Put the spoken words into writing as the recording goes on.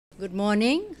Good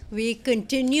morning. We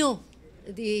continue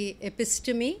the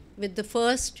episteme with the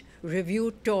first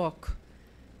review talk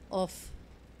of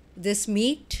this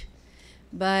meet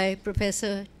by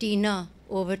Professor Tina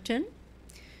Overton.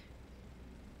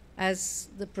 As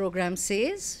the program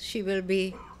says, she will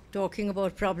be talking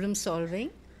about problem solving,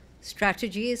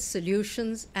 strategies,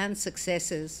 solutions, and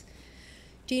successes.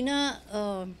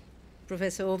 Tina,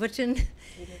 Professor Overton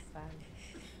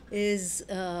is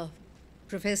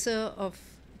professor of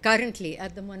currently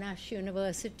at the Monash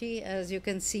University, as you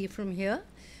can see from here.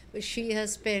 She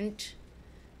has spent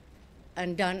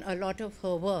and done a lot of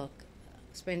her work,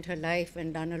 spent her life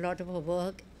and done a lot of her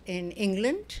work in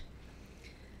England.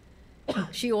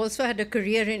 She also had a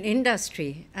career in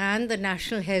industry and the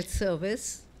National Health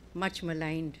Service, much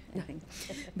maligned, I think,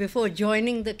 before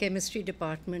joining the chemistry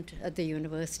department at the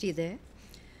university there.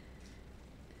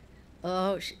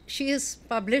 She has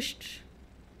published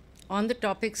on the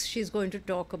topics she's going to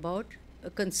talk about a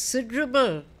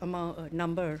considerable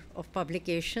number of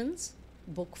publications,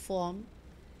 book form,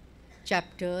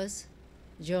 chapters,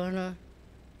 journal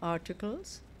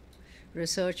articles,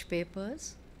 research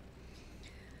papers,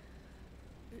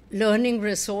 learning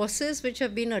resources which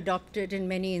have been adopted in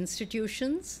many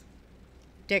institutions,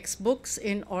 textbooks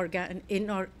in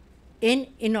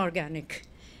inorganic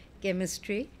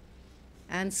chemistry,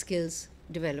 and skills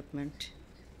development.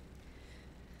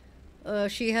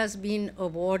 She has been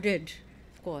awarded,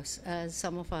 of course, as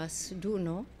some of us do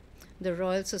know, the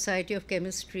Royal Society of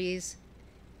Chemistry's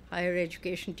Higher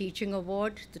Education Teaching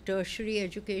Award, the Tertiary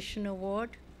Education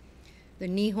Award, the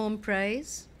Nihom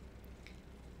Prize,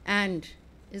 and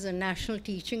is a National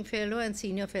Teaching Fellow and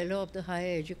Senior Fellow of the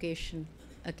Higher Education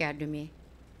Academy.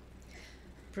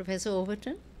 Professor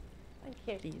Overton? Thank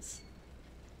you. Please.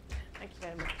 Thank you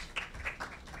very much.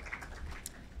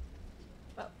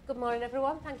 Well, good morning,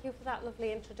 everyone. Thank you for that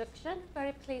lovely introduction.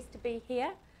 Very pleased to be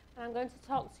here. And I'm going to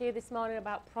talk to you this morning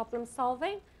about problem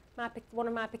solving, one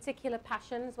of my particular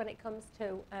passions when it comes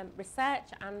to research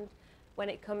and when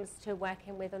it comes to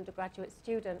working with undergraduate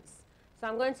students. So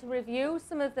I'm going to review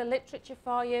some of the literature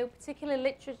for you, particularly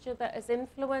literature that has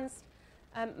influenced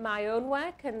my own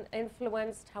work and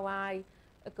influenced how I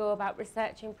go about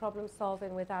researching problem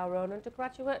solving with our own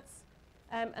undergraduates.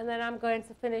 And then I'm going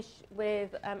to finish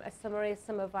with a summary of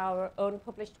some of our own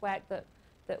published work that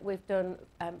we've done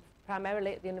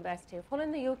primarily at the University of Hull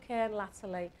in the UK and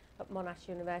latterly at Monash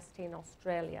University in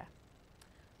Australia.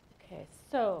 Okay,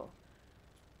 so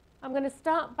I'm going to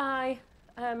start by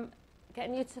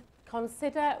getting you to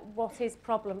consider what is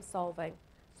problem solving.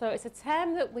 So it's a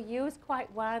term that we use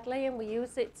quite widely, and we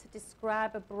use it to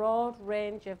describe a broad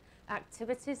range of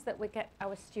activities that we get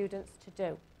our students to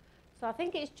do. So I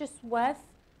think it's just worth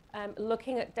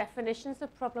looking at definitions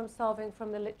of problem solving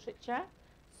from the literature.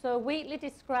 So Wheatley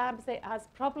describes it as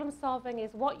problem solving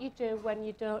is what you do when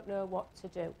you don't know what to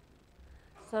do.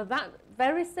 So that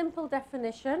very simple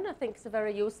definition I think is a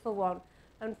very useful one.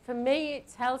 And for me,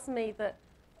 it tells me that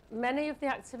many of the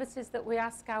activities that we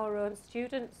ask our own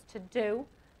students to do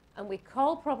and we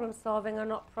call problem solving are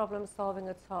not problem solving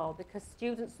at all, because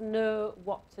students know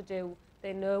what to do.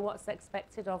 They know what's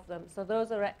expected of them. So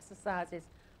those are exercises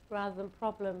rather than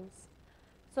problems.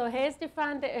 So Hayes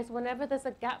defined it as whenever there's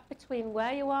a gap between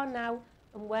where you are now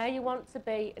and where you want to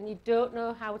be, and you don't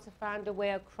know how to find a way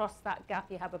across that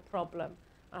gap, you have a problem.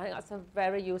 I think that's a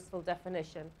very useful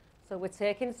definition. So we're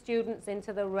taking students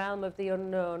into the realm of the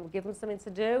unknown. We give them something to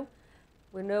do.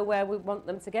 We know where we want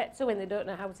them to get to, and they don't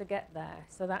know how to get there.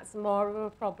 So that's more of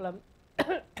a problem.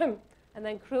 And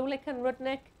then Krulik and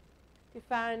Rudnick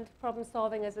defined problem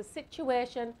solving as a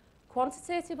situation,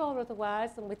 quantitative or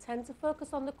otherwise, and we tend to focus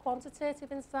on the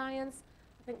quantitative in science.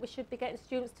 I think we should be getting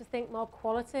students to think more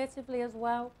qualitatively as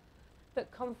well,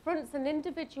 that confronts an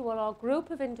individual or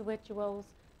group of individuals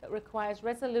that requires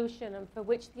resolution and for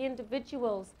which the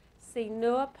individuals see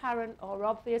no apparent or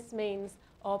obvious means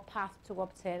or path to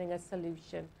obtaining a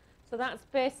solution. So that's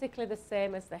basically the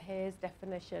same as the Hayes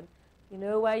definition. You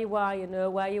know where you are, you know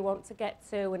where you want to get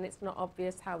to, and it's not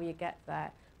obvious how you get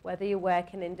there, whether you're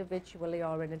working individually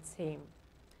or in a team.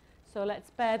 So let's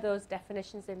bear those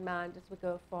definitions in mind as we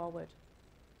go forward.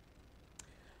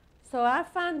 So I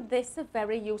found this a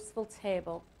very useful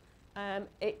table.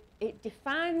 It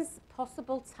defines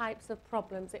possible types of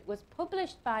problems. It was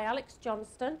published by Alex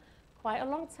Johnston quite a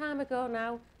long time ago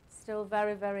now, still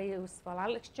very, very useful.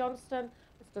 Alex Johnston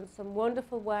has done some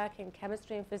wonderful work in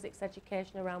chemistry and physics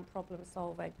education around problem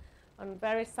solving. And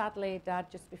very sadly, he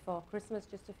died just before Christmas,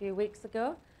 just a few weeks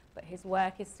ago. But his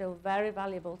work is still very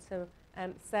valuable to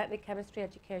certainly chemistry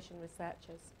education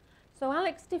researchers. So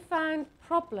Alex defined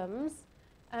problems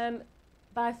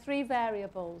by three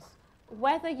variables.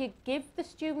 whether you give the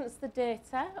students the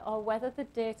data or whether the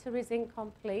data is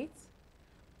incomplete,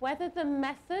 whether the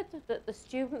method that the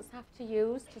students have to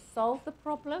use to solve the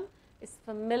problem is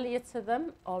familiar to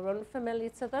them or unfamiliar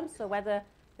to them, so whether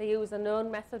they use a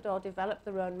known method or develop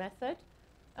their own method,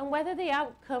 and whether the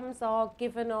outcomes are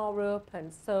given or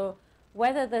open, so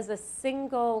whether there's a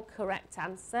single correct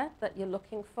answer that you're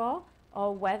looking for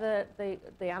or whether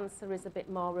the answer is a bit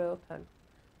more open.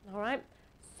 All right?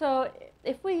 So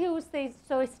if we use these,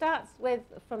 so it starts with,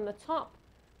 from the top,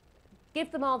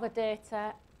 give them all the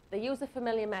data, they use a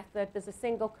familiar method, there's a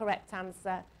single correct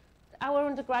answer. Our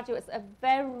undergraduates are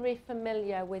very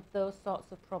familiar with those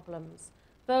sorts of problems.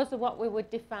 Those are what we would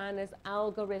define as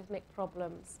algorithmic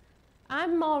problems.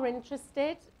 I'm more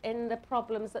interested in the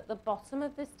problems at the bottom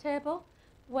of this table,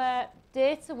 where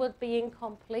data would be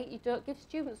incomplete. You don't give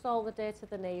students all the data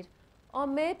they need. Or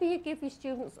maybe you give your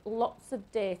students lots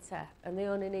of data and they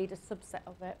only need a subset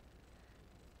of it.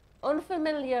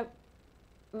 Unfamiliar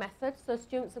methods, so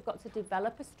students have got to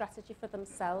develop a strategy for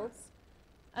themselves.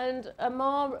 And a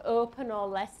more open or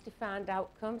less defined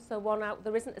outcome, so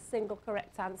there isn't a single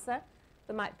correct answer.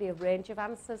 There might be a range of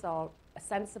answers or a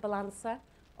sensible answer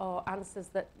or answers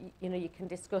that you can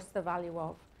discuss the value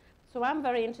of. So I'm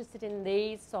very interested in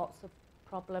these sorts of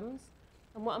problems.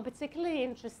 And what I'm particularly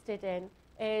interested in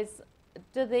is,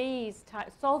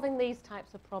 solving these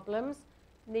types of problems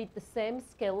need the same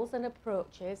skills and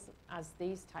approaches as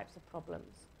these types of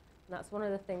problems? And that's one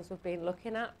of the things we've been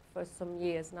looking at for some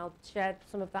years, and I'll share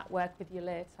some of that work with you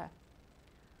later.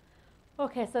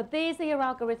 Okay, so these are your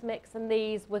algorithmics, and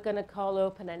these we're going to call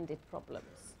open-ended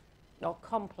problems, or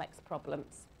complex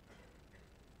problems.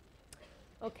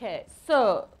 Okay,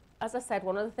 so as I said,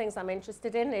 one of the things I'm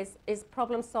interested in is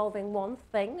problem solving one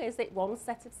thing? Is it one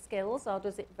set of skills, or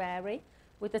does it vary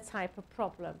with the type of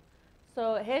problem?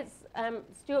 So here's,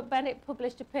 Stuart Bennett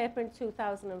published a paper in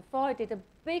 2004. He did a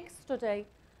big study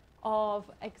of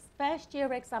first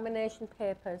year examination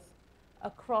papers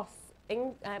across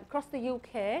the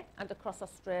UK and across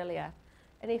Australia.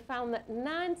 And he found that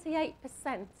 98%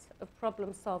 of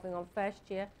problem solving on first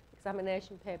year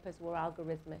examination papers were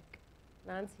algorithmic.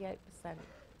 98%.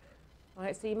 All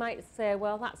right, so you might say,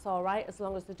 well, that's all right as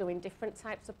long as they're doing different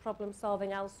types of problem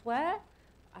solving elsewhere.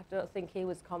 I don't think he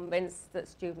was convinced that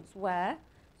students were.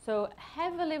 So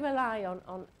heavily rely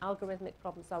on algorithmic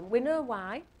problem solving. We know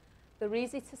why. They're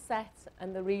easy to set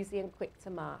and they're easy and quick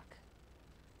to mark.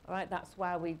 All right, that's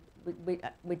why we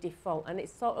default. And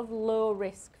it's sort of low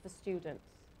risk for students.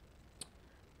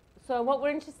 So what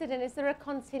we're interested in, is there a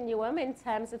continuum in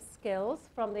terms of skills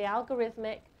from the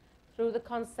algorithmic through the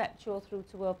conceptual through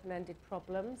to open-ended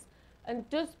problems? And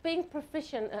does being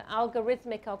proficient at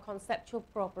algorithmic or conceptual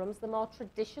problems, the more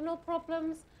traditional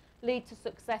problems, lead to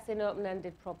success in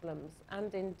open-ended problems,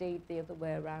 and indeed the other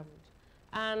way around?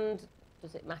 And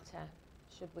does it matter?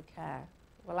 Should we care?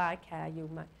 Well, I care. You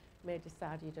may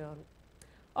decide you don't.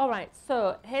 All right,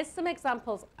 so here's some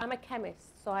examples. I'm a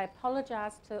chemist, so I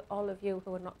apologise to all of you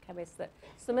who are not chemists that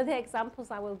some of the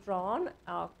examples I will draw on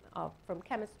are from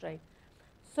chemistry.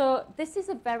 So this is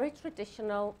a very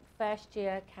traditional first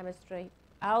year chemistry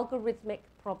algorithmic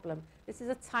problem. This is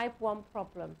a type 1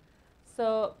 problem.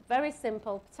 So very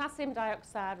simple, potassium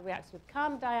dioxide reacts with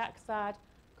carbon dioxide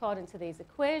according to these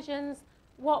equations.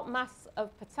 What mass of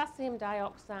potassium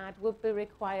dioxide would be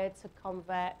required to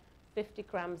convert 50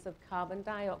 grams of carbon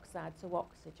dioxide to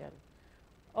oxygen?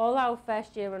 All our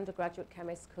first year undergraduate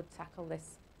chemists could tackle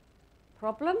this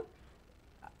problem.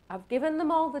 I've given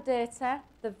them all the data.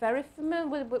 They're very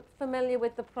familiar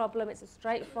with the problem. It's a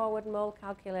straightforward mole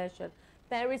calculation.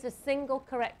 There is a single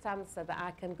correct answer that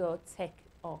I can go tick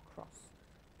or cross.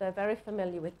 They're very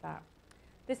familiar with that.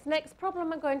 This next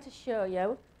problem I'm going to show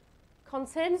you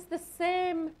contains the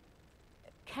same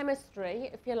chemistry,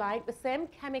 if you like, the same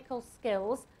chemical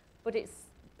skills, but it's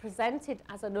presented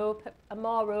as a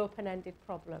more open-ended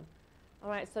problem. All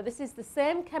right, so this is the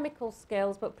same chemical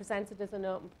skills, but presented as an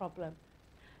open problem.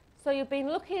 So you've been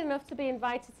lucky enough to be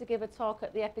invited to give a talk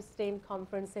at the Episteme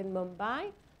conference in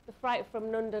Mumbai. The flight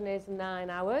from London is 9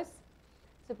 hours.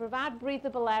 To provide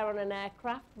breathable air on an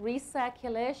aircraft,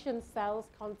 recirculation cells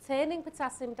containing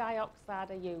potassium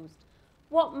dioxide are used.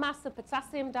 What mass of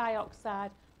potassium dioxide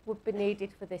would be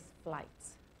needed for this flight?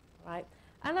 Right?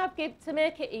 And to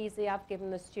make it easy, I've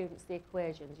given the students the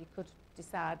equations. You could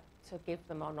decide to give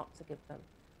them or not to give them.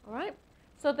 All right?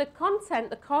 So the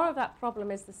content, the core of that problem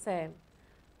is the same.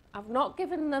 I've not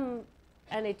given them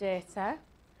any data.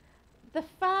 The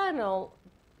final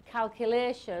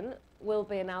calculation will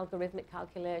be an algorithmic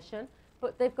calculation,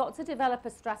 but they've got to develop a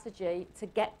strategy to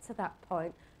get to that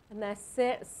point, and there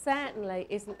certainly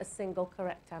isn't a single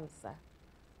correct answer.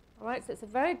 All right, so it's a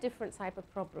very different type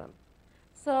of problem.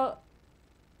 So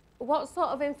what sort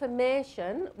of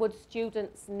information would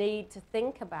students need to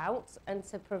think about and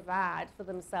to provide for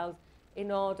themselves in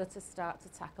order to start to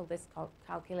tackle this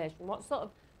calculation? What sort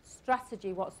of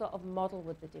strategy, what sort of model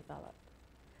would they develop?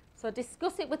 So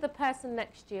discuss it with the person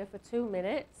next year for 2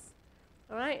 minutes,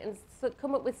 all right, and so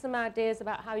come up with some ideas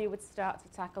about how you would start to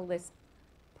tackle this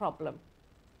problem.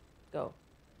 Go.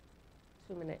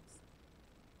 2 minutes.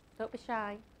 Don't be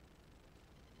shy.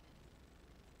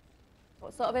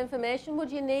 What sort of information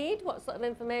would you need? What sort of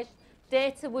information,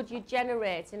 data would you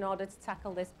generate in order to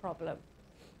tackle this problem?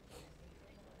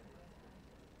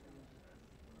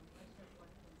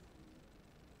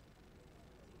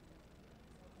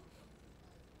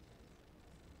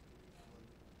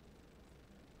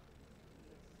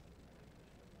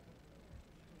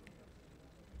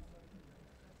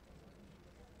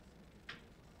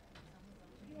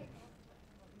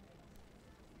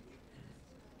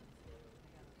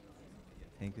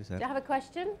 Thank you, sir. Do you have a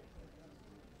question?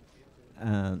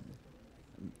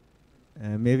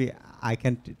 Maybe I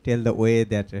can tell the way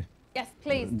that Yes,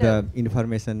 please the do.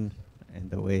 information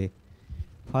and the way.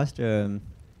 First,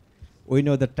 we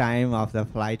know the time of the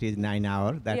flight is 9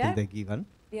 hours. That Yeah. is the given.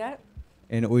 Yeah.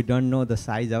 And we don't know the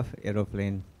size of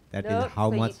aeroplane. That No, is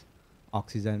how so much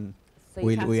oxygen So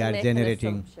you'd have we to are make an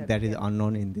generating. assumption, That is yeah.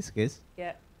 unknown in this case.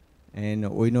 Yeah.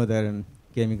 And we know the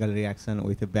chemical reaction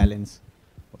with the balance.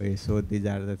 So these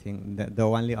are the things. The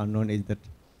only unknown is that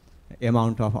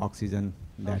amount of oxygen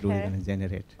that we're Okay. going to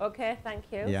generate. Okay, thank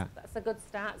you. Yeah. That's a good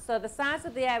start. So the size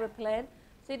of the aeroplane,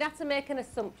 so you'd have to make an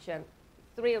assumption.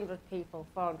 300 people,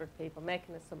 400 people, make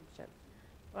an assumption.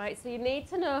 Right, so you need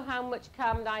to know how much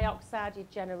carbon dioxide you're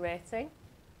generating.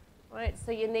 Right,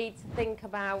 so you need to think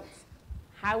about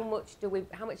how much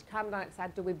carbon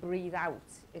dioxide do we breathe out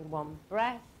in one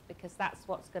breath, because that's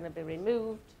what's going to be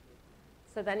removed.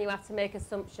 So then you have to make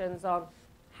assumptions on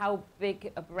how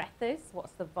big a breath is,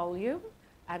 what's the volume,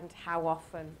 and how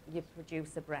often you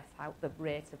produce a breath, the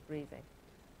rate of breathing.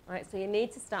 Right, so you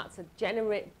need to start to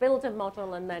build a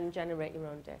model and then generate your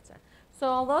own data. So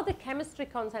although the chemistry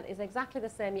content is exactly the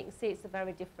same, you can see it's a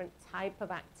very different type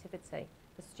of activity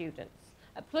for students.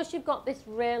 Plus you've got this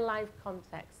real life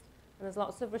context, and there's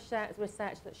lots of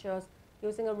research that shows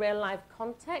using a real life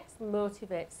context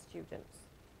motivates students.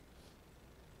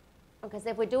 Because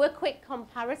if we do a quick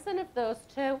comparison of those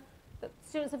two, the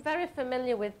students are very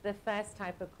familiar with the first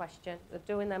type of question. They're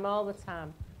doing them all the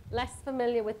time. Less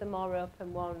familiar with the more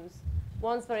open ones.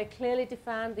 One's very clearly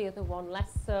defined, the other one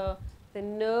less so. They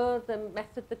know the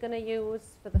method they're going to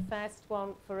use for the first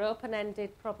one. For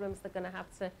open-ended problems, they're going to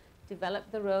have to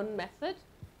develop their own method.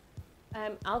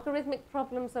 Algorithmic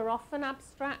problems are often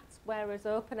abstract, whereas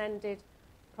open-ended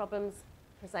problems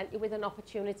present you with an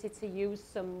opportunity to use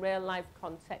some real-life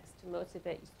context to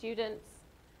motivate your students.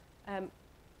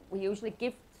 We usually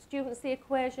give students the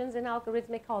equations in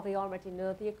algorithmic, or they already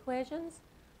know the equations.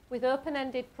 With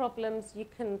open-ended problems, you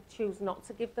can choose not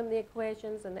to give them the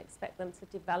equations and expect them to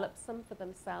develop some for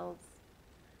themselves.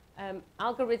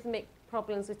 Algorithmic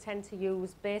problems we tend to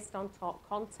use based on taught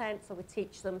content, so we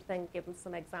teach something, give them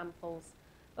some examples.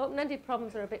 Open-ended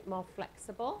problems are a bit more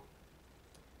flexible.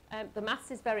 The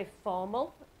maths is very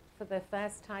formal for the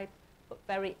first type, but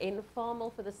very informal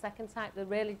for the second type. They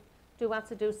really do have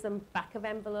to do some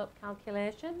back-of-envelope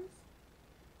calculations.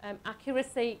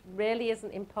 Accuracy really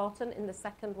isn't important in the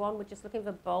second one. We're just looking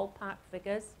for ballpark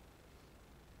figures.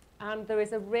 And there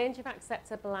is a range of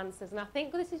acceptable answers. And I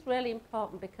think this is really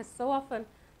important because so often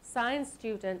science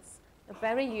students are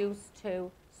very used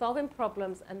to solving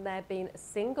problems and there being a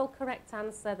single correct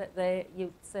answer that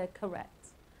you'd say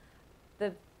correct.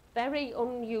 They're very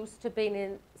unused to being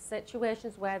in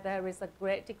situations where there is a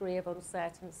great degree of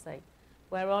uncertainty,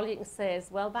 where all you can say is,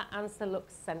 well, that answer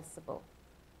looks sensible.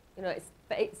 You know,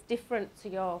 it's different to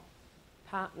your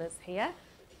partners here,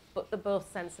 but they're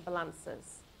both sensible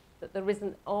answers. That there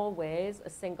isn't always a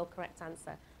single correct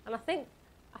answer. And I think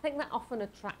that often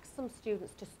attracts some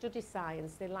students to study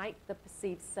science. They like the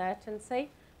perceived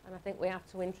certainty, and I think we have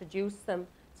to introduce them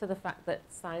to the fact that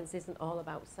science isn't all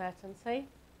about certainty.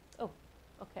 Oh,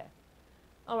 okay.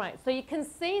 All right, so you can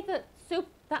see that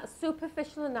that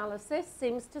superficial analysis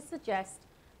seems to suggest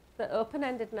that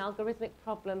open-ended and algorithmic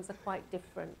problems are quite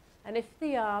different. And if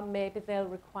they are, maybe they'll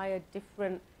require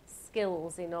different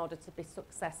skills in order to be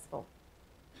successful.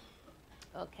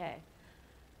 Okay.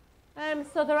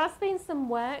 So there has been some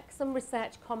work, some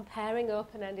research comparing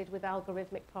open-ended with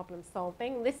algorithmic problem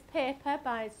solving. This paper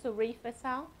by Surif et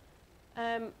al.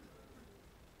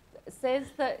 Says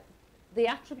that the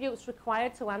attributes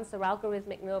required to answer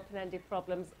algorithmic and open-ended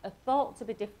problems are thought to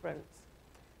be different.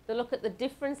 They look at the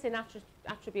difference in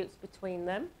attributes between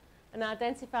them and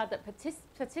identified that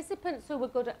participants who were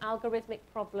good at algorithmic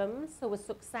problems, who were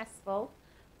successful,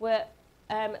 were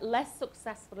less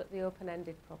successful at the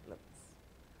open-ended problems.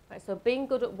 Right, so being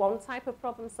good at one type of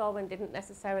problem solving didn't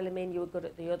necessarily mean you were good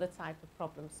at the other type of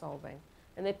problem solving.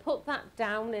 And they put that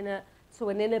down to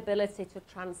an inability to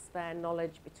transfer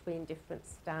knowledge between different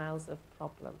styles of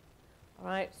problem. All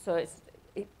right, so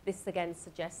this again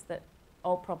suggests that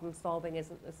all problem solving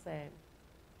isn't the same.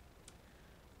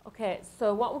 Okay,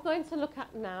 so what we're going to look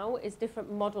at now is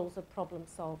different models of problem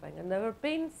solving. And there have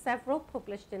been several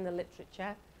published in the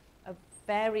literature of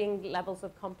varying levels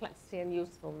of complexity and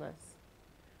usefulness.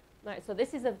 Right, so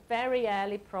this is a very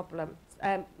early problem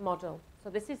model.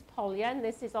 So this is Polya, and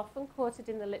this is often quoted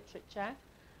in the literature.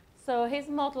 So his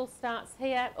model starts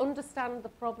here: understand the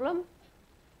problem,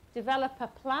 develop a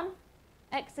plan,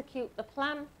 execute the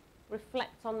plan,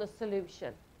 reflect on the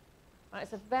solution. Right,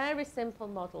 it's a very simple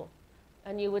model.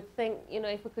 And you would think, you know,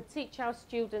 if we could teach our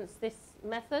students this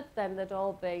method, then they'd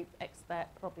all be expert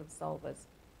problem solvers.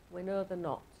 We know they're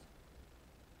not.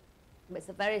 But it's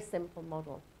a very simple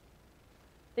model.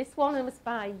 This one was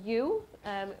by you,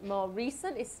 more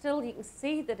recent. It's still, you can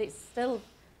see that it's still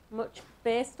much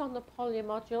based on the Polya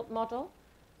model.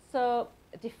 So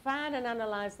define and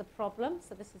analyze the problem.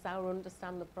 So this is our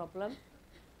understand the problem.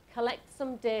 Collect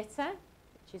some data,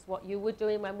 which is what you were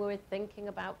doing when we were thinking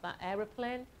about that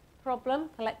aeroplane problem,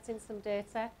 collecting some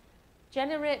data.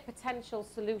 Generate potential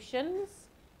solutions.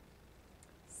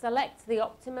 Select the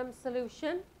optimum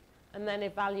solution, and then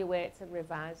evaluate and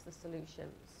revise the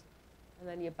solutions. And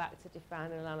then you're back to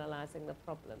defining and analysing the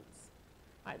problems.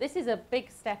 Right, this is a big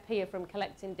step here from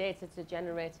collecting data to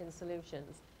generating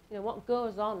solutions. You know, what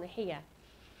goes on here?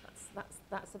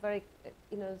 That's a very,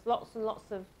 you know, there's lots and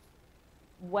lots of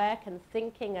work and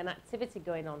thinking and activity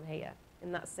going on here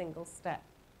in that single step.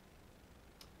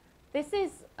 This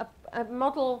is a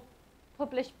model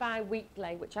published by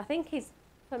Wheatley, which I think is,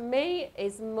 for me,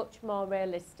 is much more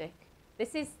realistic.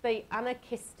 This is the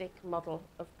anarchistic model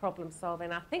of problem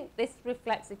solving. I think this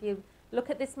reflects, if you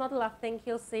look at this model, I think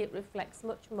you'll see it reflects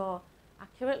much more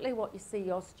accurately what you see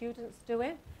your students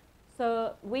doing.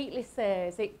 So Wheatley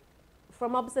says,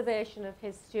 from observation of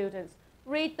his students,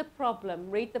 read the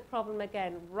problem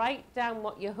again, write down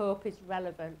what you hope is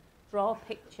relevant, draw a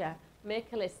picture,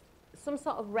 make a list, some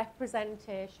sort of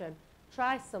representation,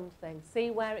 try something,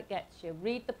 see where it gets you,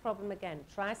 read the problem again,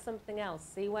 try something else,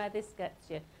 see where this gets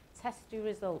you, test your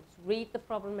results, read the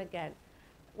problem again.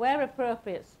 Where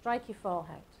appropriate, strike your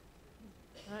forehead.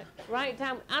 Right? Write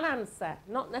down an answer,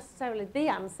 not necessarily the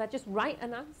answer, just write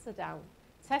an answer down.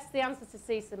 Test the answer to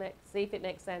see if it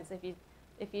makes sense.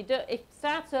 If you do,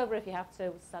 start over if you have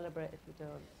to, celebrate if you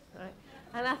don't. Right?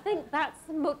 And I think that's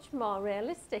much more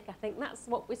realistic. I think that's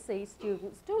what we see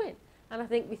students doing. And I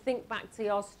think we think back to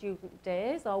your student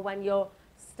days, or when you're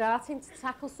starting to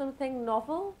tackle something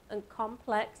novel and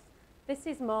complex. This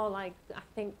is more like, I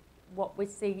think, what we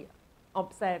see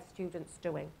observed students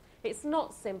doing. It's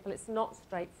not simple, it's not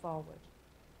straightforward.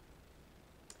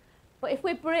 But if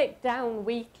we break down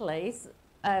Wheatley's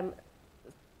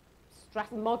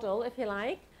model, if you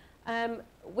like,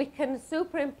 we can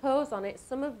superimpose on it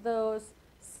some of those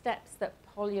steps that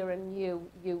Polya and you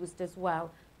used as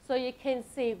well. So you can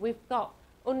see we've got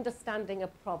understanding a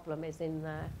problem is in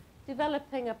there,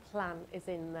 developing a plan is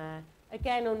in there,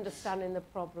 again understanding the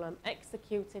problem,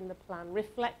 executing the plan,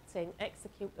 reflecting,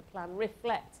 execute the plan,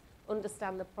 reflect,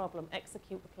 understand the problem,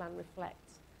 execute the plan, reflect.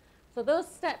 So those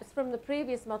steps from the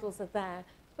previous models are there,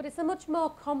 but it's a much more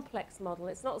complex model.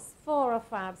 It's not 4 or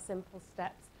 5 simple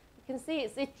steps. You can see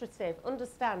it's iterative,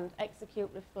 understand, execute,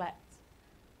 reflect.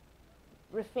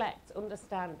 Reflect,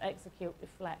 understand, execute,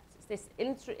 reflect. It's this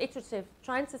iterative,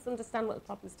 trying to understand what the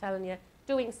problem's telling you,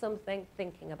 doing something,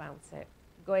 thinking about it,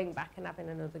 going back and having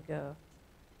another go.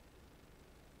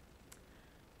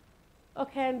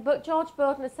 Okay, but George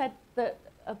Bowden has said that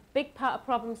a big part of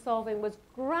problem solving was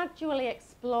gradually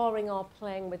exploring or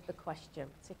playing with the question,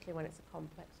 particularly when it's a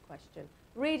complex question.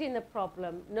 Reading the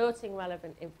problem, noting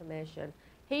relevant information.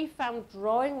 He found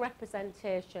drawing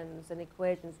representations and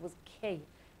equations was key.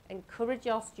 Encourage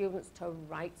your students to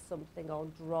write something or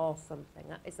draw something.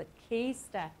 That is a key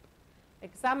step.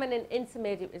 Examining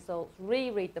intermediate results,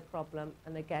 reread the problem,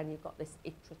 and again, you've got this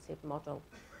iterative model.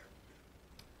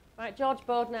 Right, George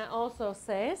Bowden also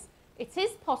says, it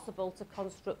is possible to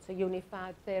construct a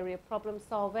unified theory of problem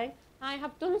solving. I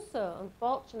have done so.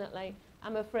 Unfortunately,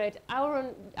 I'm afraid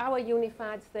our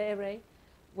unified theory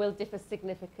will differ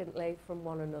significantly from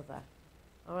one another.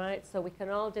 All right, so we can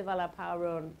all develop our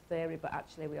own theory, but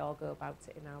actually we all go about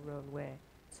it in our own way,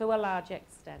 to a large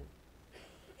extent.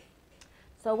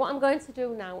 So what I'm going to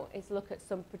do now is look at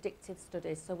some predictive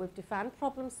studies. So we've defined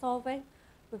problem solving,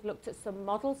 we've looked at some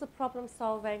models of problem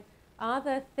solving. Are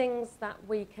there things that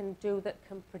we can do that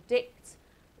can predict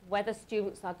whether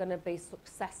students are going to be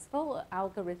successful at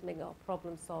algorithmic or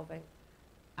problem solving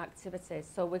activities?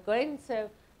 So we're going to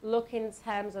look in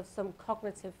terms of some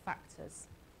cognitive factors.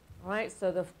 All right,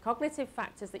 so the cognitive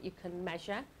factors that you can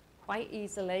measure quite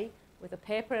easily with a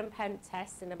paper and pen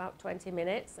test in about 20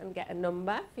 minutes and get a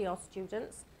number for your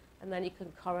students, and then you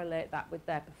can correlate that with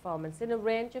their performance in a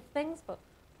range of things, but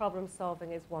problem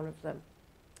solving is one of them.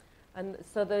 And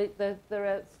so there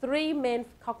are 3 main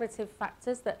cognitive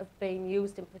factors that have been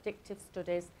used in predictive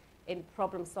studies in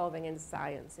problem solving in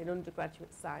science, in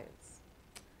undergraduate science.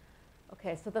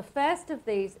 Okay, so the first of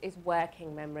these is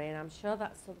working memory, and I'm sure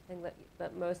that's something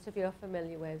that most of you are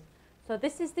familiar with. So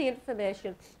this is the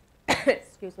information,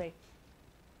 excuse me,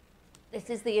 this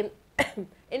is the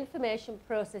information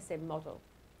processing model.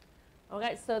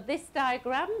 Okay, so this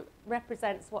diagram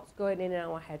represents what's going in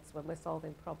our heads when we're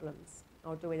solving problems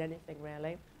or doing anything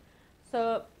really.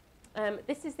 So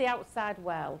this is the outside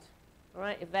world, all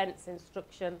right, events,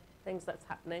 instruction, things that's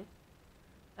happening.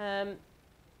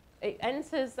 It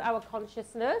enters our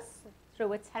consciousness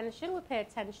through attention. We pay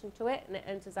attention to it and it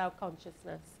enters our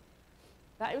consciousness.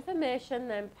 That information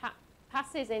then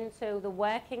passes into the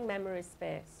working memory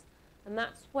space, and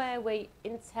that's where we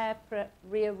interpret,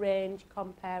 rearrange,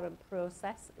 compare and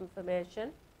process information.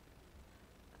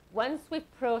 Once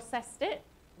we've processed it,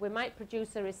 we might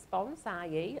produce a response,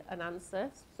 i.e. an answer,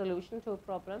 solution to a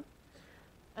problem.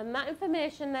 And that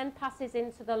information then passes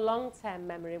into the long-term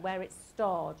memory where it's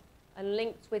stored and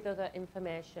linked with other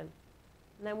information.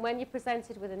 And then when you're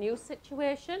presented with a new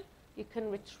situation, you can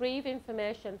retrieve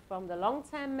information from the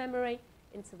long-term memory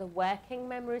into the working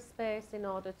memory space in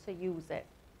order to use it.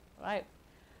 Right?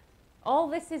 All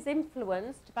this is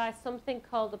influenced by something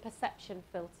called the perception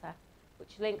filter,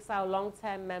 which links our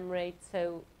long-term memory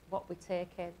to what we take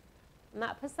in. And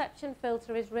that perception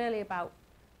filter is really about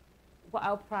what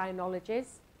our prior knowledge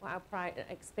is, what our prior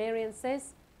experience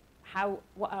is,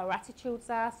 what our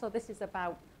attitudes are. So this is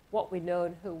about what we know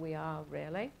and who we are,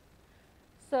 really.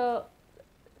 So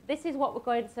this is what we're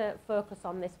going to focus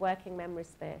on, this working memory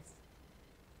space.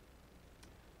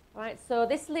 Right, so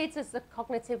this leads us to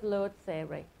cognitive load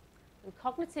theory. And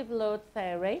cognitive load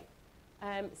theory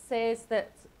says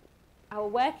that our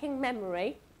working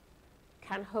memory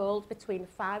can hold between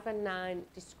 5 and 9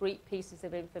 discrete pieces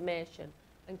of information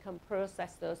and can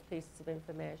process those pieces of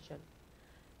information.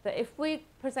 That if we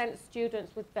present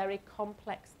students with very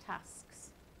complex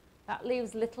tasks, that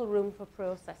leaves little room for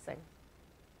processing.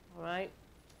 All right?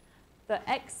 The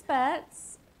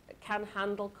experts can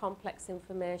handle complex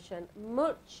information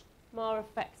much more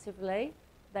effectively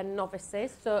than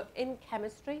novices. So in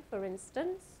chemistry, for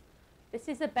instance, this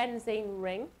is a benzene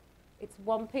ring. It's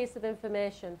one piece of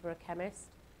information for a chemist.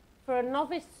 For a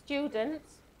novice student,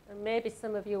 and maybe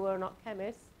some of you are not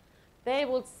chemists, they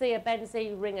will see a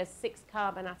benzene ring as 6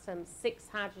 carbon atoms, 6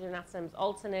 hydrogen atoms,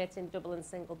 alternating double and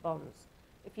single bonds.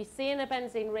 If you see in a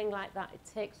benzene ring like that, it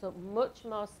takes up much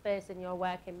more space in your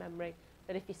working memory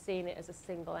than if you're seeing it as a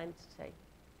single entity.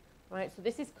 Right, so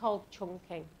this is called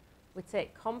chunking. We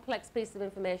take complex pieces of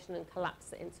information and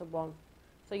collapse it into one.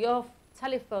 So your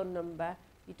telephone number,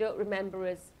 you don't remember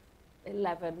as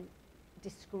 11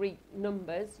 discrete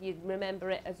numbers, you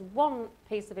remember it as one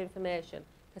piece of information,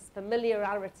 because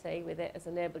familiarity with it has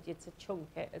enabled you to chunk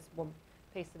it as one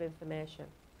piece of information.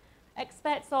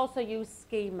 Experts also use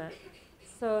schema.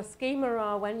 So schema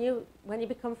are when you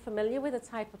become familiar with a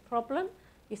type of problem,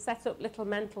 you set up little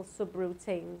mental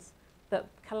subroutines that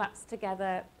collapse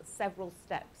together several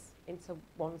steps into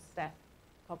one step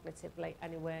cognitively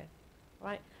anyway.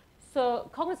 Right? So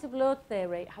cognitive load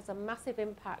theory has a massive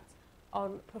impact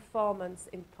on performance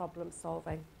in problem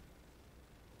solving.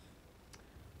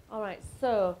 All right,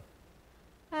 so,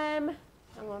 hang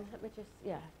on, let me just,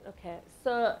 yeah, okay.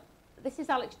 So this is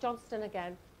Alex Johnston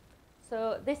again.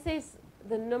 So this is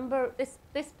the number, this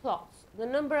plots the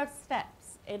number of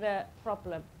steps in a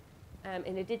problem. And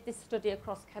he did this study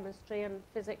across chemistry and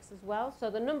physics as well. So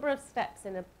the number of steps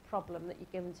in a problem that you're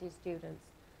given to your students.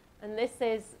 And this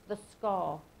is the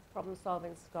score, problem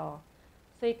solving score.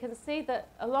 So you can see that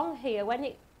along here, when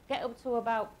you get up to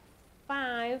about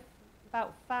five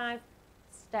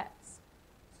steps,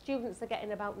 students are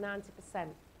getting about 90%.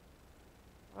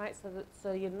 Right,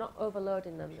 so you're not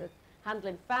overloading them. They're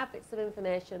handling 5 bits of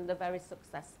information, they're very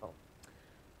successful.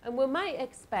 And we might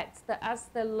expect that as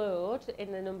the load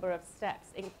in the number of steps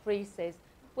increases,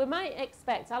 we might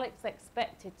expect, Alex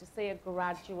expected to see a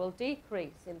gradual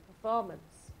decrease in performance.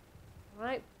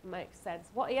 Right, makes sense.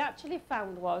 What he actually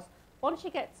found was once you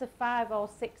get to 5 or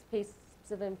 6 pieces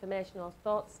of information or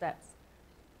thought steps,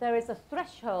 there is a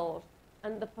threshold,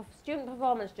 and the student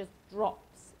performance just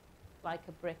drops like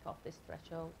a brick off this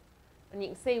threshold. And you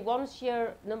can see once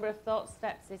your number of thought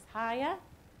steps is higher,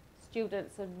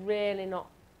 students are really not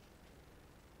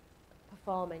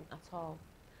performing at all.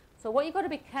 So what you've got to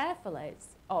be careful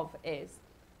is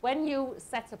when you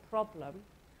set a problem,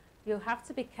 you have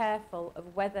to be careful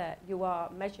of whether you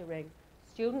are measuring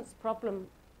students'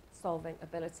 problem-solving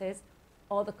abilities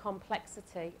or the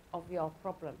complexity of your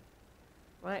problem,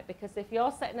 right? Because if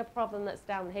you're setting a problem that's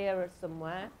down here or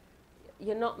somewhere,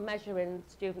 you're not measuring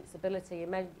students' ability,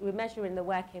 we're measuring the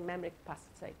working memory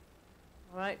capacity,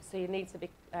 all right? So you need to be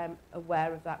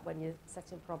aware of that when you're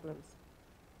setting problems.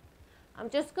 I'm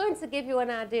just going to give you an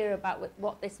idea about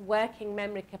what this working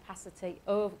memory capacity,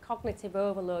 cognitive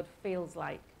overload feels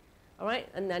like, all right?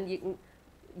 And then you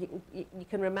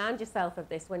can remind yourself of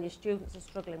this when your students are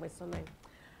struggling with something.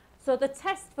 So the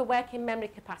test for working memory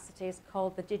capacity is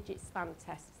called the digit span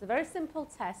test. It's a very simple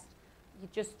test. You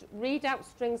just read out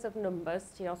strings of numbers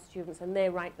to your students and they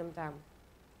write them down,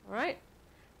 all right?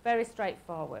 Very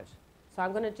straightforward. So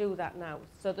I'm going to do that now.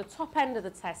 So the top end of the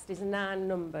test is 9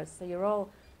 numbers. So you're all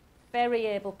very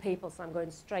able people, so I'm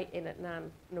going straight in at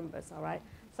 9 numbers, all right?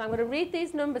 So I'm going to read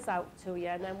these numbers out to you,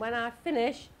 and then when I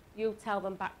finish, you tell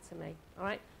them back to me, all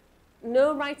right?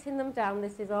 No writing them down,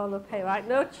 this is all okay, right?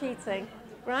 No cheating,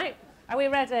 right? Are we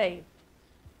ready?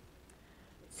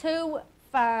 2,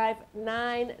 5,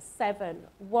 9, 7,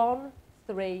 1,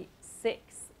 3,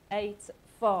 6, 8,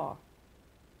 4.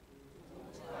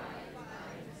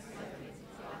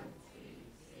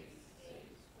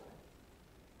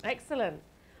 Excellent.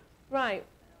 Right,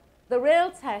 the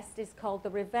real test is called the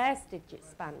reverse digit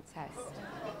span test.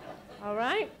 All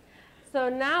right? So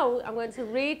now I'm going to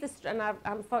read the string, and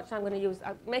unfortunately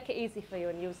I'll make it easy for you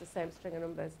and use the same string of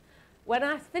numbers. When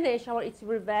I finish, I want you to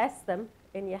reverse them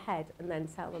in your head and then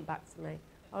tell them back to me.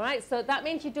 All right? So that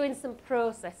means you're doing some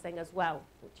processing as well,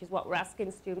 which is what we're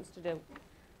asking students to do.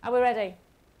 Are we ready?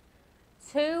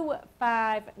 2,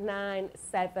 5, 9,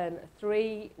 7,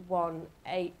 3, 1,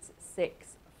 8, 6,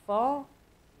 4.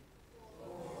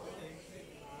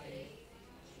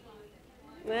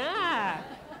 Yeah.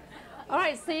 All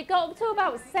right, so you got up to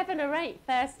about 7 or 8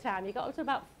 first time. You got up to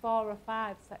about 4 or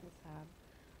 5 second time.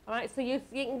 All right, so you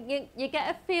get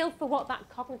a feel for what that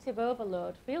cognitive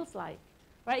overload feels like.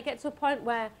 Right, you get to a point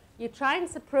where you're trying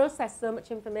to process so much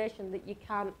information that you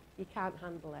can't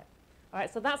handle it. All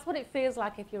right, so that's what it feels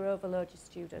like if you overload your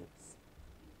students.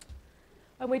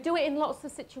 And we do it in lots of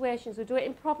situations. We do it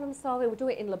in problem solving. We do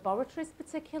it in laboratories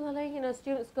particularly. You know,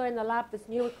 students go in the lab, there's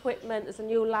new equipment, there's a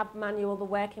new lab manual, they're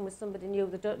working with somebody new,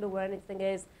 they don't know where anything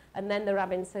is, and then they're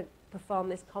having to perform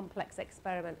this complex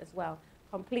experiment as well.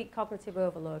 Complete cognitive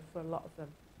overload for a lot of them.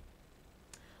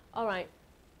 All right.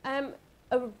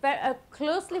 A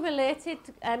closely related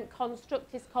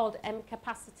construct is called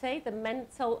M-capacity, the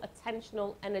mental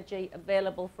attentional energy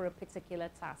available for a particular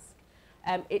task.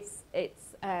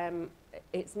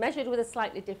 It's measured with a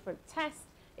slightly different test.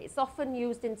 It's often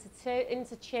used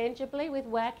interchangeably with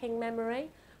working memory,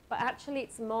 but actually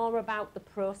it's more about the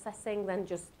processing than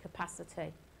just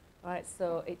capacity. Right?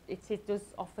 So it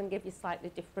does often give you slightly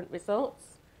different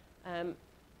results. And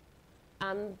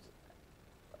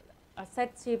I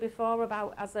said to you before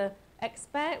about, as an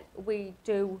expert, we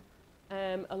do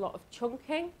a lot of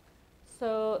chunking.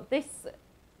 So this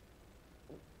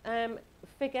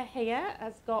figure here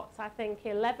has got, I think,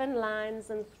 11 lines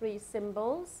and 3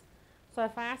 symbols. So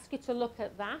if I ask you to look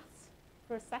at that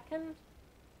for a second,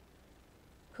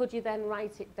 could you then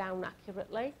write it down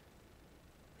accurately?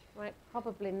 Right,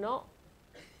 probably not.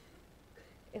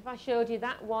 If I showed you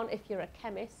that one, if you're a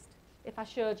chemist, if I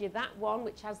showed you that one,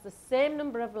 which has the same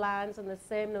number of lines and the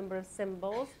same number of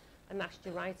symbols, and asked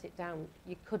you to write it down,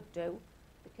 you could do,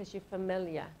 because you're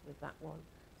familiar with that one.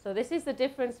 So this is the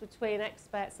difference between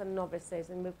experts and novices,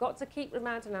 and we've got to keep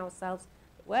reminding ourselves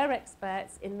that we're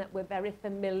experts in that we're very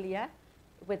familiar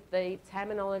with the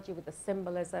terminology, with the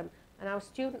symbolism, and our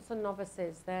students are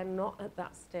novices. They're not at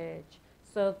that stage.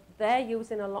 So they're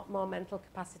using a lot more mental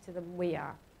capacity than we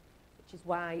are, which is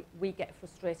why we get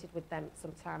frustrated with them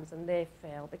sometimes and they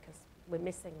fail because we're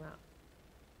missing that.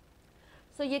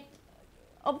 So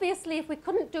obviously, if we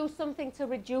couldn't do something to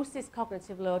reduce this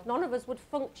cognitive load, none of us would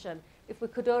function if we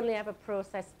could only ever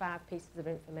process 5 pieces of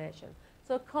information.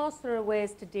 So of course there are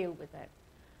ways to deal with it.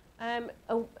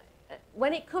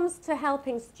 When it comes to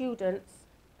helping students,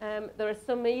 there are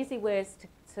some easy ways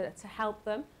to help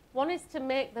them. One is to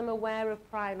make them aware of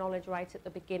prior knowledge right at the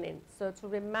beginning. So to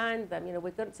remind them, you know,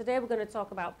 today we're going to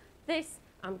talk about this.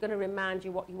 I'm going to remind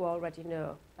you what you already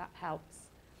know. That helps.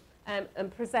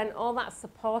 and present all that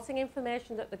supporting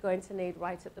information that they're going to need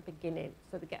right at the beginning,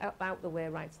 so they get out the way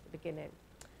right at the beginning.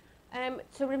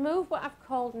 To remove what I've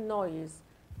called noise.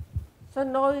 So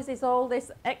noise is all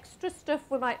this extra stuff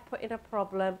we might put in a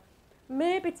problem,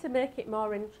 maybe to make it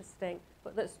more interesting,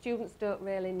 but that students don't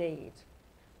really need.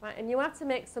 Right? And you have to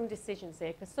make some decisions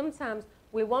here, because sometimes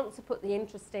we want to put the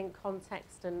interesting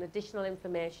context and additional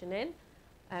information in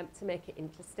to make it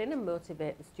interesting and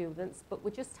motivate the students, but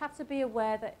we just have to be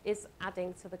aware that it is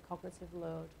adding to the cognitive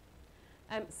load.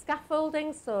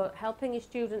 Scaffolding, so helping your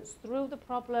students through the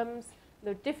problems.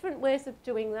 There are different ways of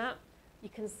doing that. You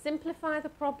can simplify the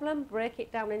problem, break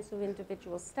it down into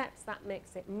individual steps. That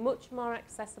makes it much more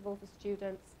accessible for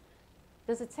students.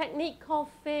 There's a technique called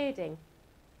fading.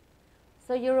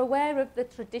 So you're aware of the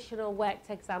traditional worked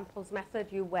examples method.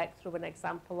 You work through an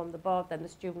example on the board, then the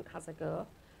student has a go.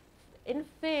 In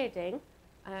fading,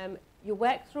 you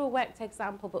work through a worked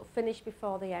example but finish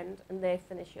before the end and they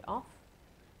finish it off.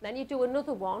 Then you do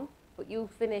another one, but you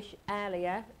finish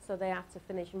earlier, so they have to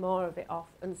finish more of it off,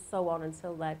 and so on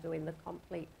until they're doing the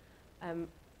complete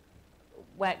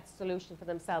worked solution for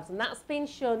themselves. And that's been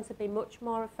shown to be much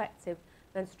more effective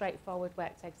than straightforward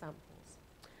worked examples.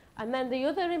 And then the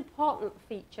other important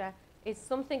feature is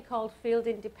something called field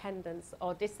independence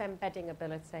or disembedding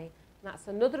ability. And that's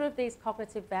another of these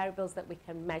cognitive variables that we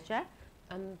can measure,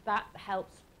 and that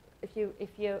helps if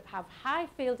you have high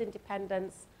field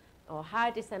independence or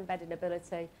high disembedding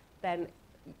ability, then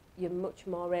you're much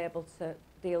more able to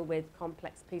deal with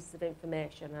complex pieces of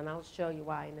information, and I'll show you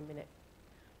why in a minute.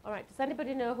 All right, does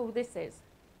anybody know who this is?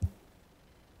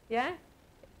 Yeah?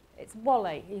 It's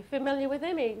Wally. Are you familiar with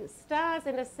him? He stars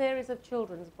in a series of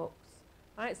children's books.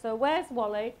 All right, so where's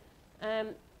Wally?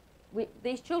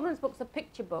 These children's books are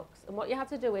picture books, and what you have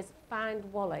to do is find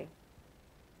Wally.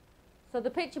 So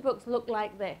the picture books look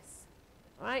like this,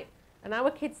 right? And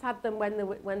our kids had them when they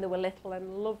were little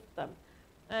and loved them.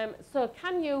 So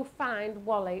can you find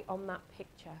Wally on that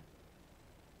picture?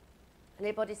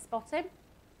 Anybody spot him?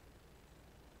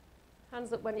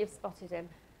 Hands up when you've spotted him.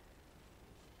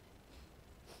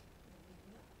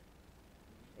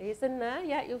 He's in there,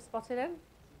 yeah, you've spotted him.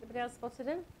 Anybody else spotted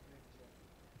him?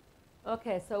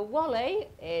 Okay, so Wally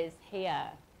is here.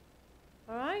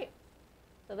 All right?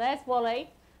 So there's Wally.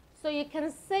 So you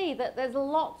can see that there's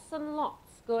lots and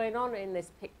lots going on in this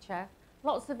picture.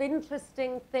 Lots of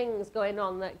interesting things going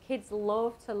on that kids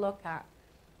love to look at.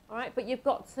 All right, but you've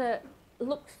got to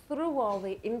look through all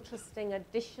the interesting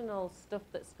additional stuff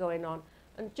that's going on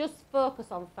and just focus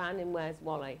on finding where's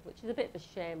Wally, which is a bit of a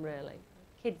shame, really.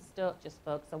 Kids don't just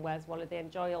focus on where's Wally, they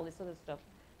enjoy all this other stuff.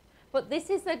 But this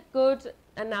is a good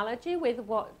analogy with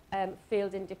what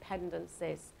field independence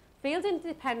is. Field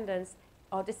independence,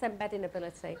 or disembedding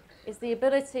ability, is the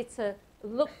ability to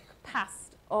look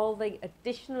past all the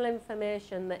additional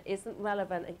information that isn't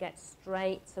relevant and get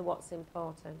straight to what's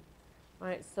important.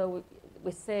 Right, so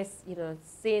we say, you know,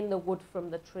 seeing the wood from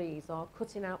the trees or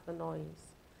cutting out the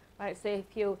noise. Right, so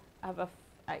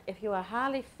if you are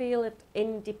highly field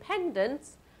independent,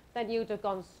 then you'd have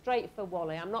gone straight for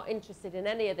Wally. I'm not interested in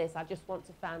any of this, I just want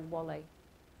to find Wally.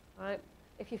 Right?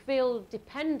 If you feel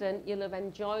dependent, you'll have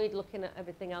enjoyed looking at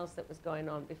everything else that was going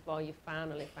on before you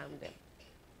finally found him.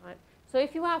 Right? So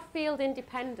if you are field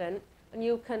independent and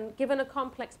you can, given a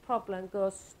complex problem, go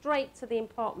straight to the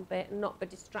important bit and not be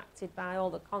distracted by all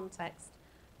the context,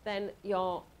 then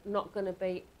you're not going to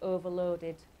be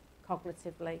overloaded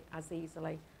cognitively as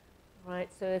easily. Right?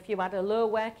 So if you had a low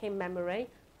working memory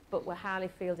but were highly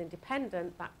field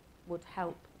independent, that would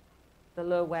help the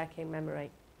low working memory.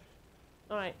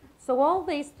 All right, so all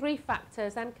these three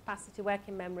factors, M capacity,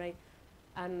 working memory,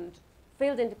 and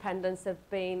field independence, have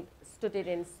been studied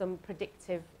in some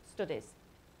predictive studies.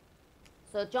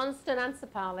 So Johnston and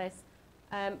Sapalis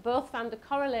both found a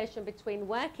correlation between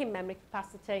working memory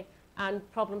capacity and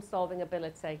problem-solving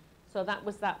ability. So that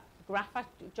was that graph,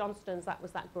 Johnston's, that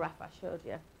was that graph I showed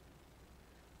you.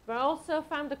 We also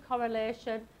found a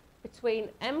correlation between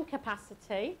M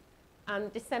capacity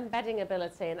and disembedding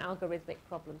ability in algorithmic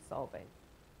problem solving.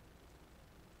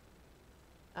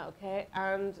 Okay,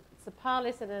 and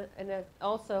Sapalis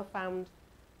also found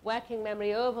working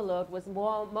memory overload was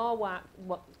more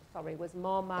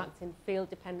marked in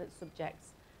field-dependent subjects,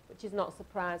 which is not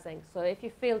surprising. So if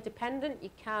you feel dependent, you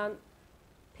can't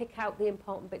pick out the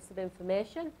important bits of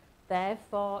information.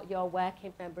 Therefore, your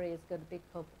working memory is going to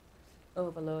become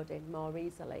overloaded more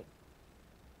easily.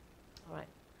 All right.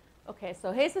 Okay,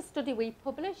 so here's a study we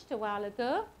published a while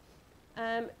ago.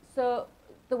 So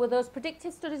there were those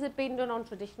predictive studies that had been done on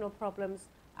traditional problems,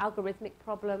 algorithmic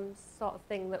problems, sort of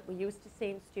thing that we used to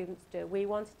seeing students do. We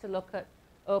wanted to look at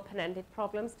open-ended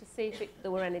problems to see if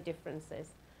there were any differences.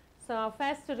 So our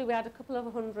first study, we had a couple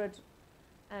of hundred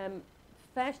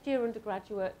first-year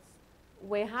undergraduates.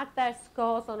 We had their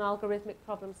scores on algorithmic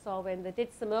problem solving. They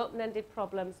did some open-ended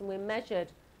problems, and we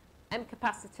measured M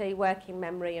capacity, working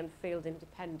memory, and field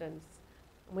independence.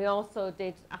 And we also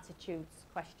did attitudes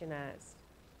questionnaires.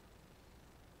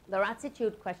 Their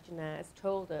attitude questionnaires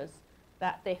told us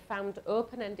that they found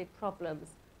open-ended problems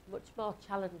much more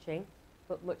challenging,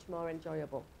 but much more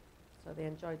enjoyable. So they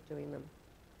enjoyed doing them.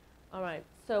 All right,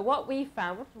 so what we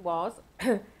found was,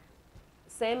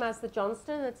 same as the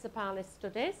Johnston and Tsapalis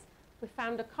studies, we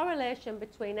found a correlation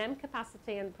between M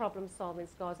capacity and problem-solving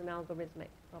scores in algorithmic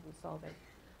problem solving.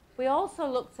 We also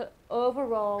looked at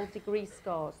overall degree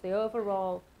scores, the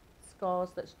overall scores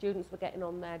that students were getting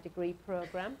on their degree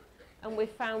program, and we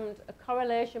found a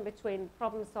correlation between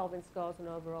problem-solving scores and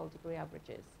overall degree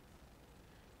averages.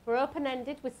 For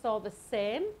open-ended, we saw the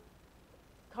same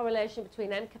correlation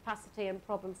between M capacity and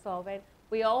problem solving.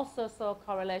 We also saw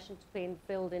correlation between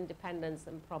field independence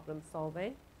and problem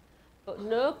solving, but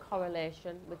no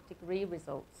correlation with degree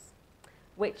results,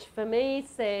 which for me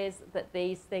says that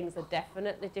these things are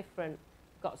definitely different.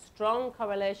 Got strong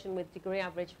correlation with degree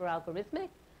average for algorithmic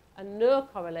and no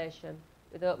correlation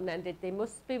with open-ended. They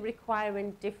must be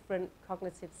requiring different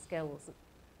cognitive skills.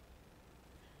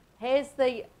 Here's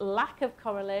the lack of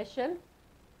correlation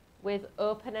with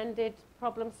open-ended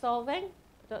problem solving.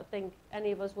 I don't think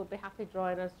any of us would be happy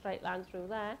drawing a straight line through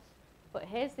there. But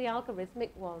here's the algorithmic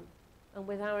one. And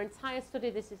with our entire study,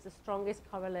 this is the strongest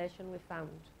correlation we found.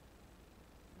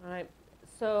 All right.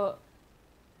 So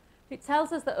it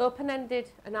tells us that open-ended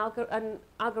and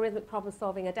algorithmic problem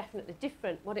solving are definitely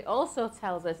different. What it also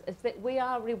tells us is that we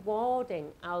are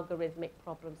rewarding algorithmic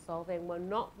problem solving. We're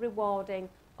not rewarding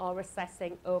or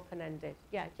assessing open-ended.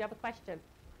 Yeah, do you have a question?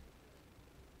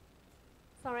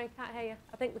 Sorry, can't hear you.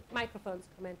 I think the microphone's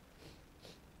come in.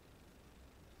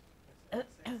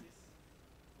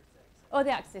 Oh, the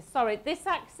axis. Sorry, this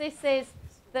axis is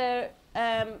the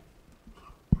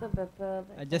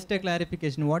just a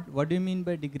clarification. What do you mean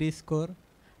by degree score?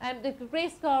 The degree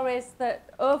score is that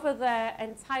over their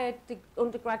entire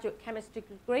undergraduate chemistry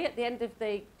degree, at the end of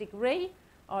the degree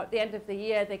or at the end of the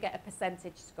year, they get a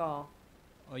percentage score.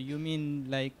 Or you mean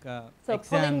like so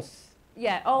exams?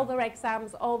 Yeah, all their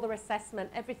exams, all their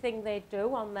assessment, everything they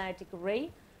do on their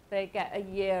degree, they get a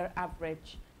year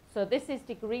average. So this is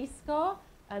degree score,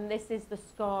 and this is the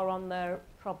score on their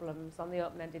problems, on the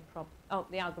open-ended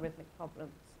the algorithmic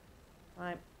problems.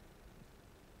 Right.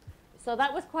 So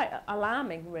that was quite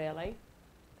alarming, really.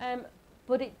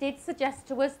 But it did suggest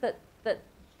to us that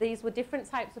these were different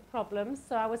types of problems.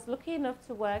 So I was lucky enough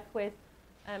to work with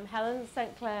Helen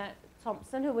St. Clair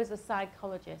Thompson, who was a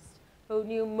psychologist, who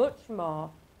knew much more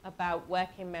about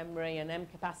working memory and M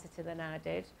capacity than I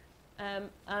did. And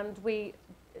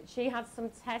she had some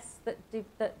tests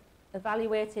that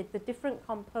evaluated the different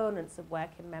components of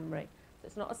working memory. So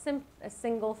it's not a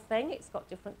single thing, it's got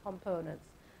different components.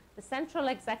 The central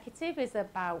executive is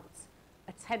about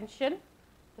attention.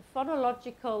 The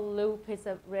phonological loop is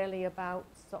really about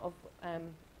sort of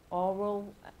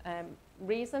oral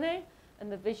reasoning,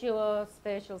 and the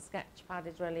visuospatial sketchpad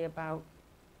is really about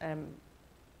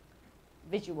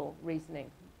visual reasoning,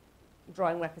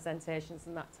 drawing representations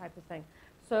and that type of thing.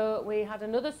 So we had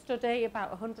another study,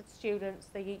 about 100 students.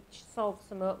 They each solved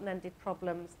some open-ended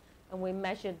problems, and we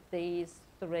measured these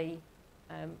three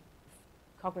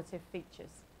cognitive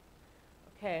features.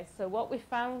 Okay, so what we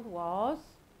found was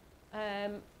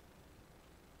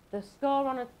the score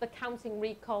on the counting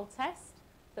recall test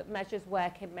that measures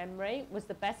working memory was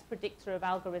the best predictor of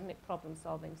algorithmic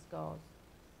problem-solving scores,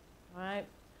 right?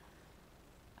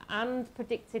 And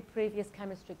predicted previous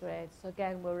chemistry grades. So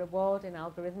again, we're rewarding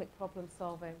algorithmic problem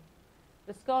solving.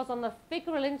 The scores on the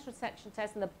figural intersection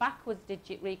test and the backwards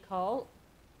digit recall,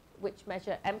 which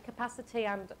measure M capacity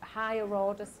and higher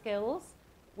order skills,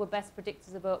 were best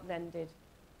predictors of open-ended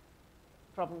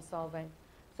problem solving.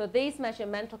 So these measure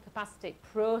mental capacity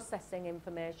processing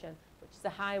information, which is a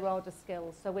higher order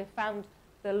skill. So we found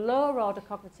the lower order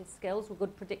cognitive skills were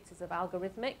good predictors of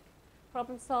algorithmic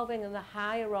problem solving, and the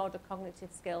higher order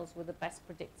cognitive skills were the best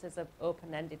predictors of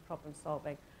open-ended problem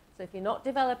solving. So if you're not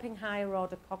developing higher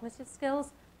order cognitive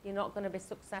skills, you're not going to be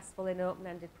successful in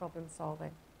open-ended problem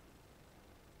solving.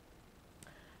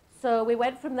 So we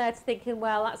went from there to thinking,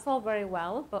 well, that's all very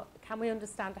well, but can we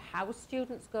understand how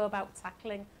students go about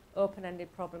tackling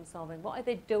open-ended problem solving? What are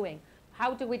they doing?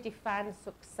 How do we define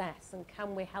success? And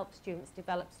can we help students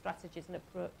develop strategies and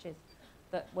approaches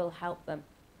that will help them?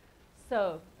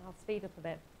 So I'll speed up a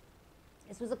bit.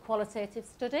 This was a qualitative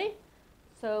study.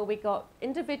 So we got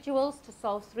individuals to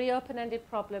solve 3 open-ended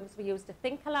problems. We used a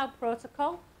think aloud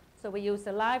protocol. So we used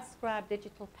a live scribe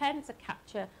digital pen to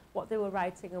capture what they were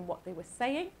writing and what they were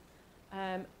saying.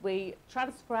 We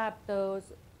transcribed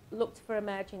those, looked for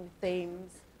emerging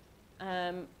themes,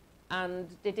 and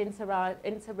did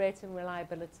inter-rate and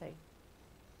reliability.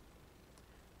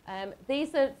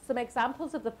 These are some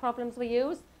examples of the problems we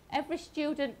used. Every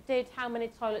student did how many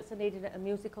toilets are needed at a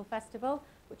musical festival,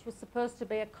 which was supposed to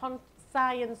be a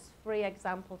science-free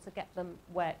example to get them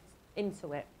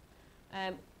into it.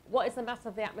 What is the mass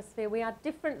of the atmosphere? We had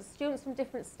different students from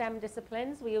different STEM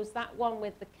disciplines. We used that one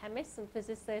with the chemists and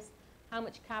physicists, how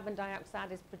much carbon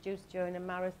dioxide is produced during a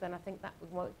marathon. I think that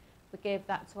we gave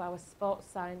that to our sports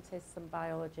scientists and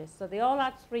biologists. So they all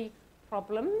had 3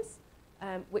 problems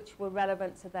which were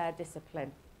relevant to their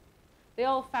discipline. They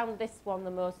all found this one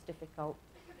the most difficult.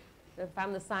 They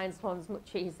found the science ones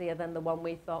much easier than the one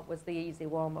we thought was the easy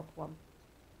warm-up one.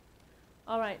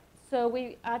 All right, so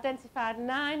we identified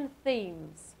 9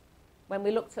 themes when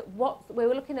we looked at we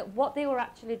were looking at what they were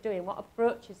actually doing, what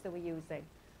approaches they were using.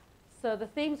 So the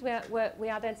themes we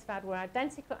identified were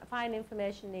identifying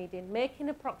information needed, making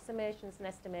approximations and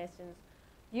estimations,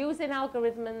 using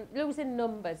using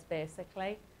numbers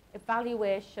basically,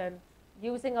 evaluation,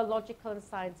 using a logical and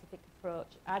scientific approach,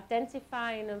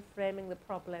 identifying and framing the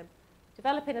problem,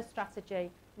 developing a strategy,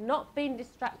 not being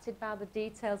distracted by the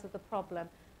details of the problem,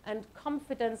 and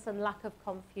confidence and lack of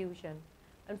confusion.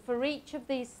 And for each of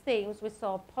these themes, we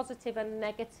saw positive and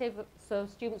negative, so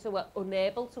students who were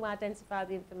unable to identify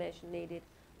the information needed,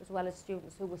 as well as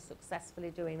students who were successfully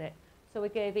doing it. So we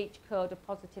gave each code a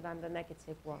positive and a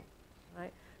negative one.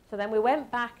 Right? So then we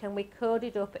went back and we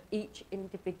coded up each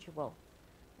individual.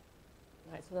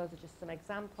 Right, so those are just some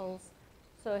examples.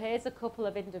 So here's a couple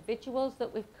of individuals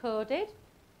that we've coded.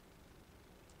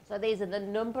 So these are the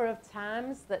number of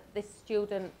times that this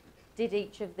student did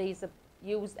each of these,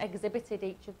 exhibited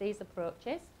each of these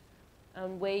approaches.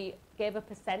 And we gave a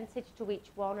percentage to each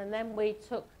one, and then we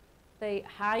took the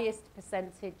highest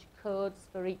percentage codes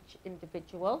for each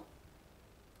individual.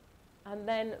 And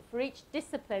then for each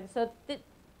discipline, so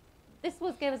this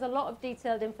gave us a lot of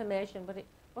detailed information, but it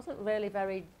wasn't really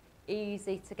very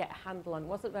easy to get a handle on. It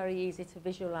wasn't very easy to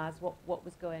visualize what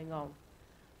was going on.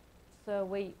 So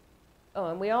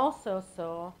and we also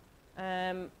saw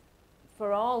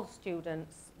for all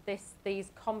students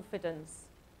these confidence.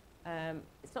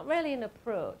 It's not really an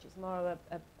approach, it's more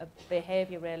of a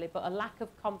behaviour really, but a lack of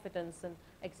confidence and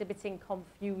exhibiting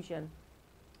confusion.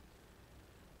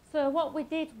 So what we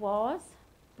did was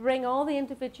bring all the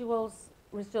individuals'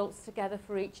 results together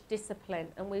for each discipline,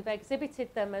 and we've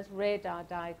exhibited them as radar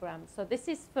diagrams. So this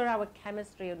is for our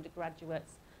chemistry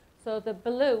undergraduates. So the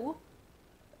blue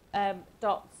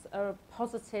dots are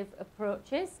positive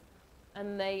approaches,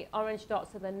 and the orange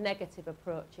dots are the negative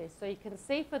approaches. So you can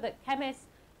see for the chemists,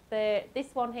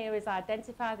 this one here is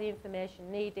identify the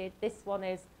information needed, this one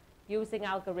is using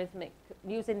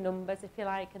numbers if you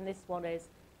like, and this one is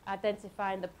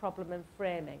identifying the problem and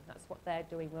framing. That's what they're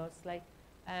doing mostly.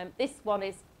 This one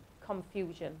is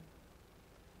confusion.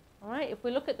 All right, if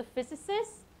we look at the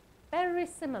physicists, very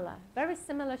similar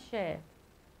shape.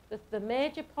 The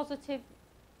major positive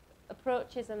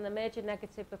approaches and the major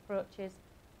negative approaches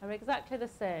are exactly the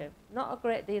same, not a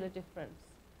great deal of difference.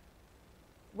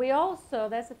 We also,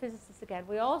 there's the physicists again,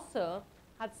 we also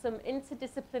had some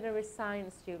interdisciplinary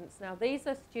science students. Now these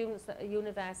are students at a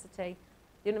university,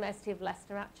 the University of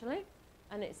Leicester actually,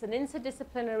 and it's an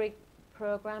interdisciplinary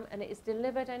program, and it is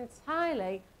delivered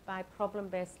entirely by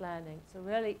problem-based learning. It's a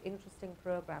really interesting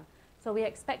program. So we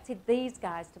expected these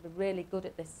guys to be really good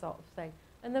at this sort of thing,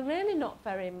 and they're really not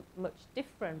very much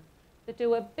different. They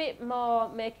do a bit more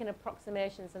making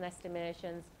approximations and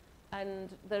estimations,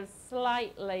 and they're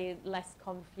slightly less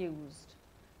confused.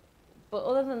 But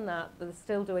other than that, they're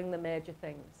still doing the major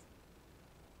things.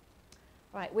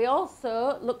 Right, we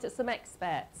also looked at some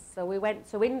experts. So we went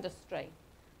to industry.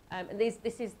 And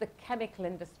this is the chemical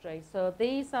industry. So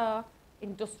these are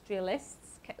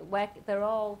industrialists. They're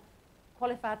all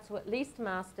qualified to at least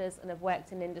masters and have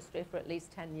worked in industry for at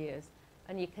least 10 years.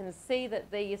 And you can see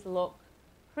that these look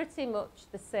pretty much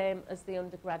the same as the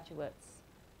undergraduates.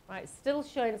 Right, still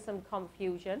showing some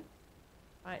confusion.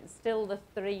 Right, and still the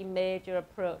 3 major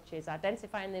approaches: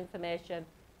 identifying the information,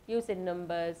 using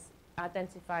numbers,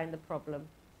 identifying the problem.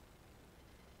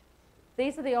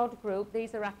 These are the odd group.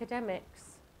 These are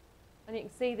academics. And you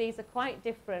can see these are quite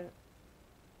different.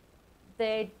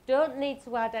 They don't need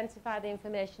to identify the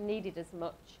information needed as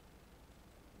much.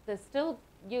 They still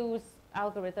use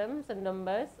algorithms and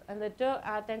numbers, and they don't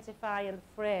identify and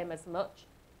frame as much,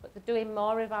 but they're doing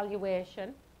more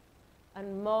evaluation.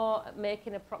 and more at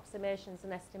making approximations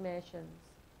and estimations,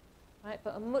 right?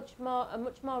 But a much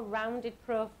more rounded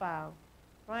profile,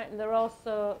 right? And there are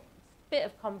also a bit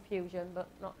of confusion, but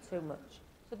not too much.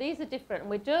 So these are different, and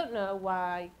we don't know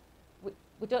why.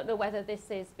 We don't know whether this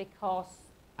is because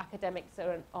academics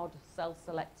are an odd,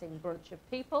 self-selecting bunch of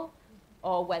people,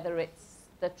 or whether it's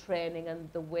the training and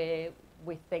the way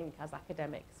we think as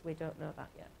academics. We don't know that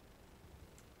yet.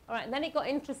 All right, and then it got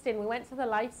interesting. We went to the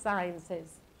life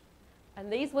sciences,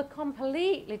 and these were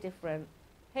completely different.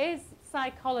 Here's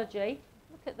psychology.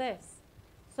 Look at this.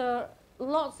 So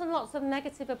lots and lots of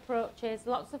negative approaches,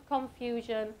 lots of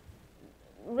confusion,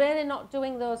 really not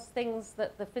doing those things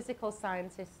that the physical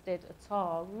scientists did at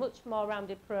all. Much more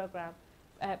rounded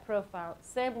profile.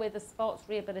 Same with the sports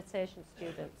rehabilitation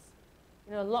students.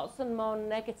 You know, lots and more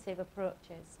negative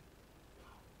approaches.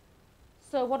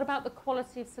 So what about the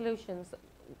quality of solutions?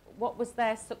 What was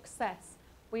their success?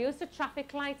 We used a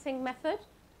traffic lighting method.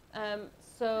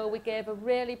 So we gave a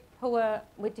really poor,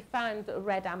 we defined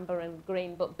red, amber and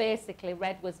green, but basically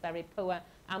red was very poor,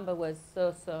 amber was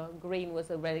so-so, green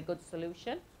was a really good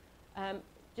solution.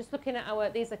 Just looking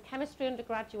at these are chemistry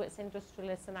undergraduates,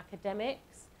 industrialists and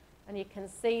academics, and you can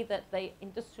see that the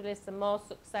industrialists are more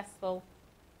successful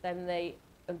than the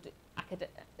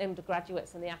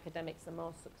undergraduates, and the academics are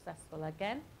more successful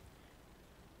again.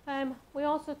 We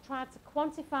also tried to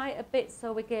quantify a bit,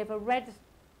 so we gave a red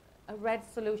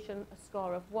solution a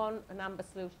score of 1, an amber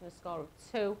solution a score of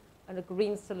 2, and a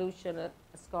green solution a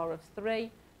score of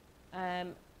 3,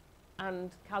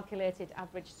 and calculated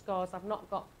average scores. I've not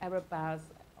got error bars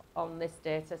on this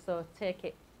data, so take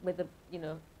it with a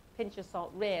pinch of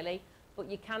salt really, but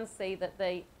you can see that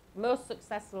the most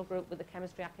successful group were the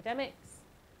chemistry academics,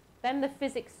 then the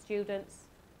physics students,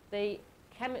 the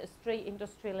chemistry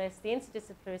industrialists, the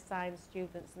interdisciplinary science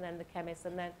students, and then the chemists,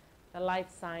 and then the life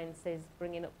sciences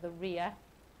bringing up the rear.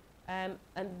 And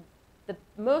the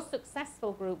most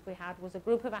successful group we had was a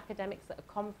group of academics at a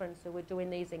conference who were doing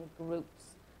these in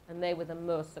groups, and they were the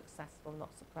most successful, not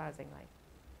surprisingly.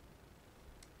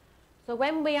 So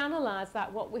when we analysed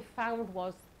that, what we found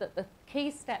was that the key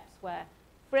steps were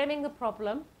framing the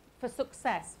problem for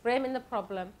success, framing the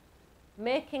problem,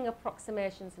 making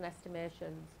approximations and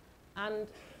estimations, and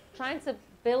trying to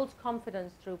build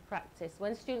confidence through practice.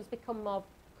 When students become more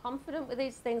confident with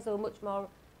these things, they're much more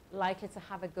likely to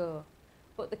have a go.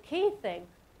 But the key thing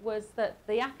was that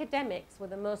the academics were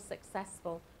the most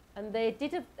successful, and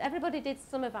everybody did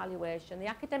some evaluation. The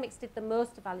academics did the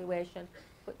most evaluation,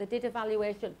 but they did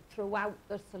evaluation throughout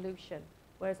the solution,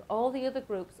 whereas all the other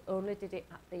groups only did it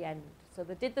at the end. So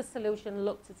they did the solution,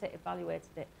 looked at it,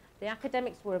 evaluated it. The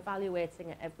academics were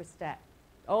evaluating at every step,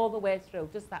 all the way through.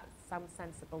 Does that sound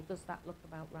sensible? Does that look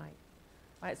about right?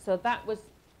 Right, so that was,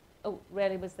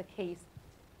 really was the key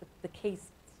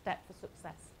step for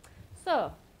success.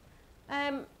 So,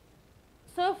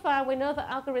 so far we know that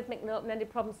algorithmic and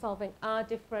open-ended problem solving are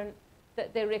different,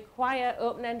 that they require,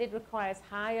 open-ended requires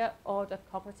higher order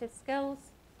cognitive skills,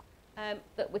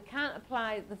 that we can't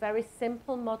apply the very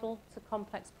simple model to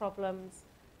complex problems,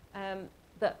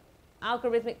 that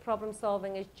algorithmic problem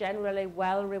solving is generally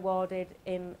well rewarded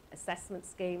in assessment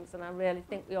schemes, and I really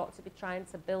think we ought to be trying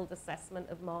to build assessment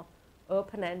of more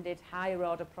open-ended, higher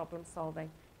order problem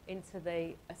solving into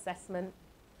the assessment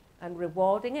and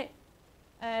rewarding it.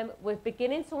 We're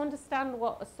beginning to understand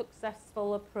what a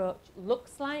successful approach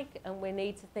looks like, and we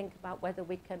need to think about whether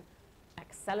we can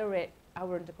accelerate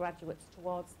our undergraduates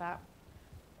towards that.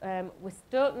 We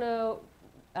don't know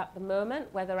at the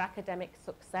moment whether academic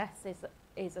success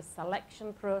is a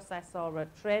selection process or a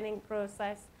training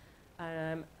process,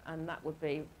 and that would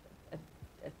be a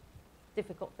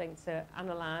difficult thing to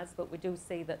analyse, but we do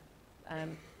see that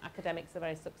academics are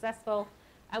very successful,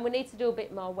 and we need to do a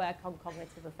bit more work on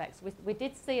cognitive effects. We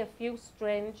did see a few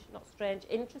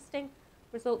interesting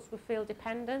results with field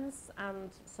dependence and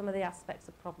some of the aspects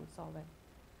of problem solving.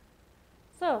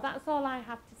 So that's all I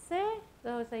have to say.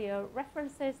 Those are your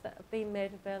references that have been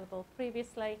made available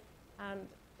previously, and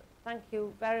thank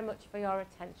you very much for your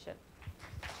attention.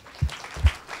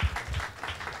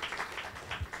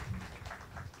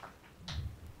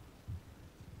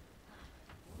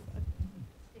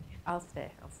 I'll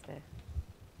stay.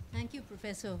 Thank you,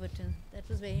 Professor Overton. That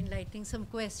was very enlightening. Some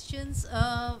questions.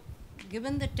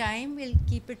 Given the time, we'll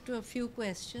keep it to a few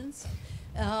questions.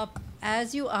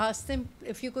 As you ask them,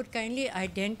 if you could kindly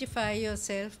identify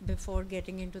yourself before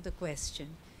getting into the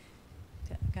question.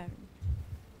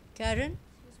 Karen?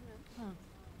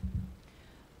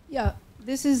 Yeah,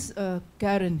 this is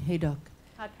Karen Haydock.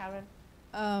 Hi,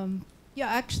 Karen. Yeah,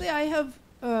 actually I have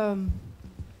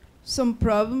some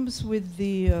problems with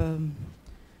the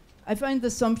I find the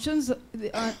assumptions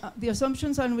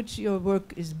on which your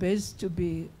work is based to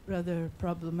be rather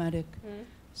problematic.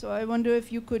 So I wonder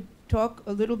if you could talk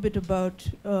a little bit about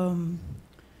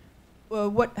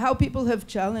how people have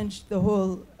challenged the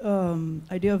whole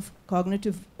idea of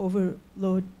cognitive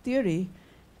overload theory,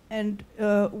 and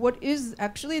what is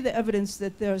actually the evidence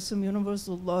that there are some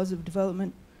universal laws of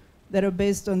development that are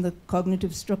based on the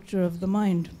cognitive structure of the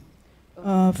mind.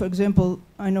 For example,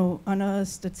 I know Anna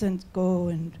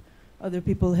Stetsenko and other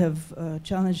people have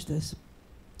challenged this.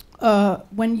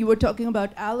 When you were talking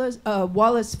about Alice,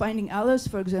 Wallace finding Alice,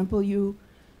 for example, you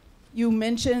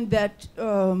mentioned that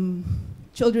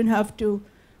children have to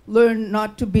learn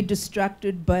not to be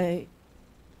distracted by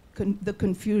the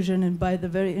confusion and by the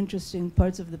very interesting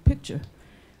parts of the picture.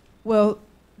 Well,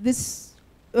 this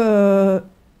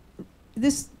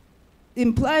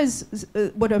implies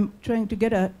what I'm trying to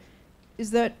get at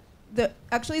is that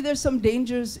actually there's some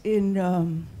dangers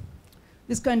in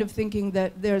this kind of thinking,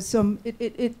 that there's some,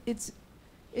 it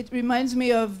reminds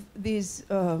me of these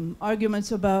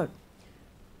arguments about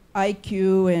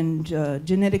IQ and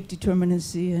genetic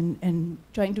determinacy and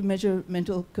trying to measure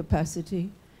mental capacity.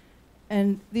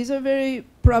 And these are very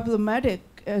problematic.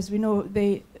 As we know,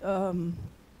 they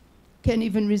can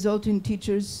even result in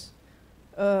teachers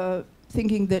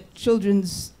thinking that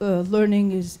children's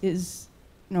learning is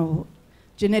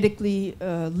genetically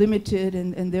limited,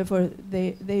 and therefore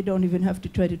they don't even have to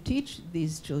try to teach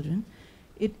these children.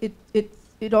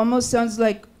 It almost sounds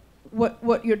like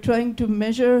what you're trying to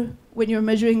measure when you're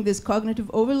measuring this cognitive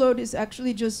overload is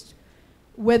actually just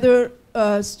whether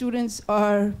students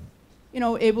are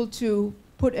able to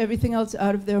put everything else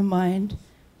out of their mind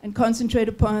and concentrate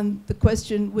upon the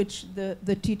question which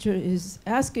the teacher is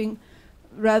asking,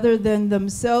 rather than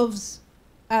themselves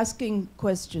asking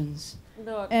questions.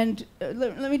 No. And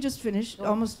let me just finish,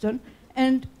 almost done.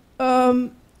 And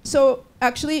so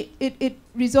actually it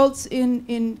results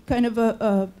in kind of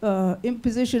a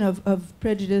imposition of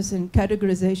prejudice and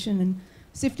categorization and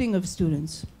sifting of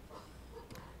students.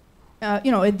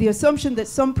 And the assumption that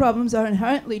some problems are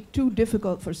inherently too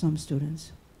difficult for some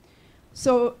students.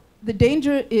 So the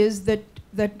danger is that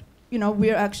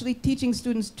we're actually teaching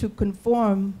students to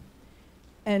conform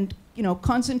and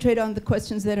concentrate on the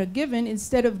questions that are given,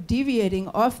 instead of deviating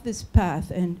off this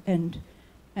path and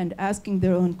asking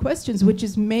their own questions, which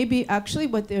is maybe actually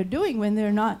what they're doing when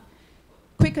they're not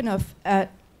quick enough at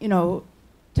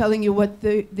telling you what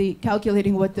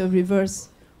calculating what the reverse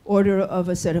order of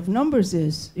a set of numbers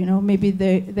is. Maybe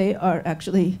they are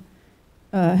actually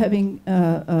having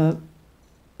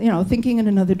thinking in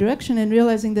another direction and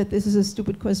realizing that this is a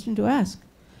stupid question to ask.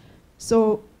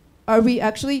 So are we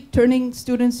actually turning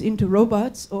students into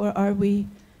robots, or are we,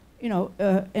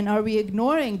 and are we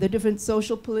ignoring the different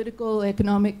social, political,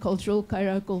 economic, cultural,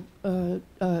 hierarchical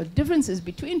differences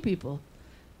between people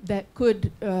that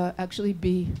could actually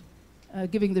be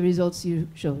giving the results you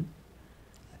showed?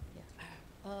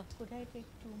 Could I take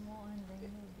two more and then you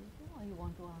do, or you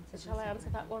want to answer? Shall I answer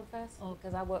that one first?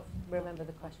 Because I won't remember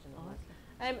the question.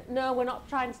 Okay. No, we're not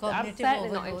trying to. I'm certainly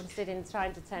not interested in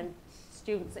trying to turn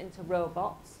students into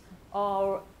robots,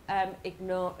 or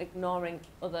ignoring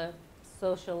other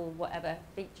social whatever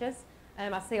features.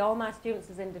 I see all my students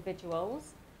as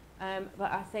individuals,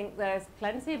 but I think there's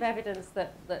plenty of evidence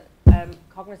that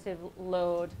cognitive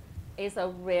load is a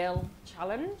real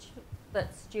challenge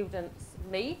that students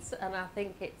meet, and I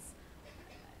think it's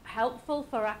helpful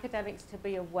for academics to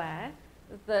be aware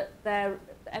that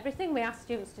everything we ask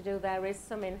students to do, there is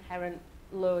some inherent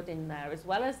load in there, as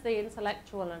well as the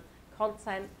intellectual and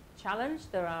content challenge.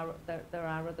 There are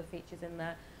other features in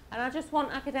there, and I just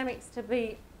want academics to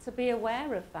be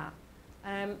aware of that.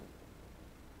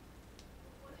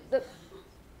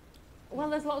 Well,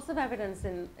 there's lots of evidence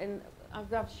in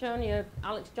I've shown you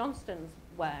Alex Johnston's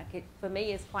work. It, for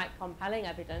me, is quite compelling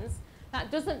evidence.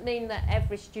 That doesn't mean that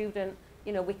every student,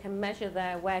 we can measure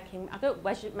their working. I don't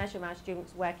measure my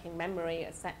students' working memory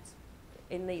except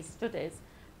in these studies.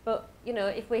 But,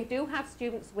 if we do have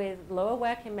students with lower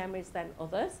working memories than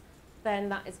others, then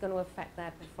that is going to affect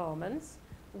their performance.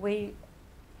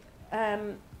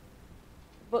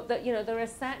 But there are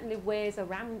certainly ways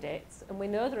around it, and we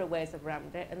know there are ways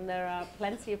around it, and there are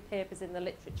plenty of papers in the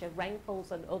literature,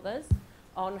 Rankles and others,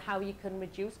 on how you can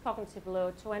reduce cognitive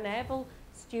load to enable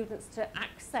students to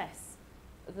access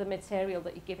the material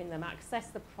that you're giving them, access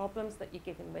the problems that you're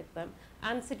giving with them,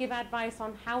 and to give advice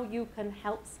on how you can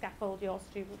help scaffold your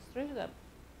students through them.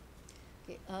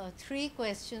 Okay, 3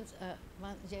 questions.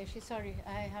 Jayeshi, sorry,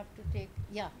 I have to take,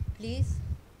 please.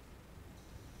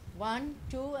 1,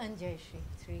 2, and Jayeshi,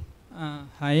 3.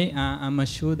 Hi, I'm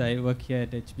Ashud. I work here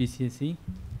at HBCSE.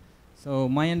 So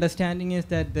my understanding is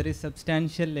that there is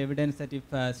substantial evidence that if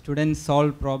students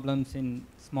solve problems in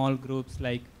small groups,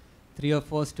 like 3 or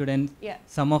 4 students, Yeah.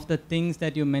 some of the things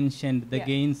that you mentioned, the Yeah.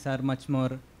 gains are much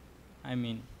more, I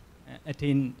mean,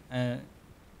 attained,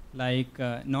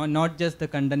 not just the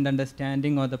content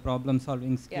understanding or the problem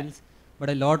solving skills, but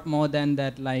a lot more than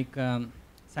that, like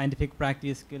scientific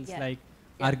practice skills, like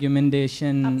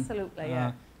argumentation, Absolutely,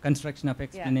 construction of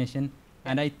explanation.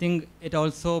 And I think it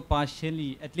also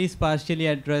partially, at least partially,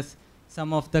 address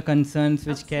some of the concerns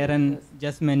which Karen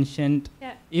just mentioned,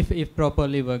 if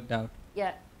properly worked out.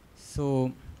 Yeah.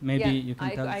 So maybe you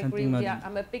can tell something more. Yeah,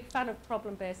 I'm a big fan of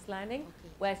problem-based learning,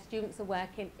 where students are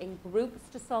working in groups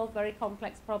to solve very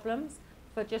complex problems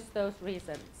for just those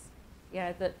reasons.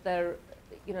 Yeah, that they're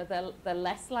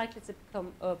less likely to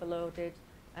become overloaded.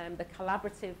 The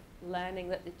collaborative learning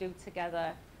that they do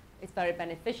together is very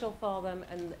beneficial for them,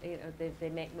 and they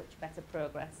make much better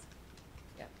progress.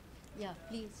 Yeah. Yeah,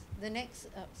 please. The next,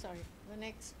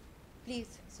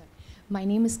 please. Sorry. My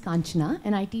name is Kanchana,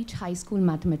 and I teach high school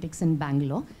mathematics in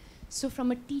Bangalore. So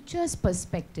from a teacher's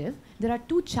perspective, there are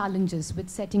 2 challenges with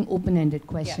setting open-ended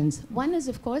questions. One is,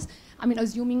 of course,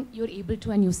 assuming you're able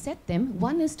to and you set them,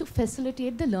 one is to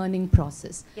facilitate the learning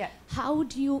process. How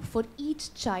do you, for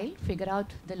each child, figure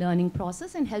out the learning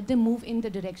process and help them move in the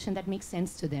direction that makes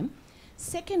sense to them?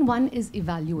 Second one is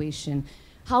evaluation.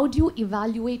 How do you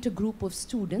evaluate a group of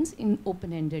students in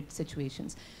open-ended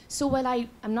situations? So while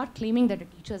I'm not claiming that a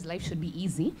teacher's life should be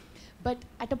easy, but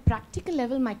at a practical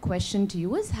level, my question to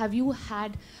you is, have you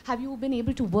been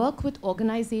able to work with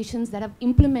organizations that have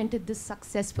implemented this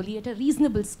successfully at a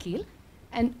reasonable scale?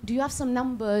 And do you have some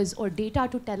numbers or data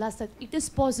to tell us that it is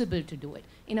possible to do it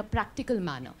in a practical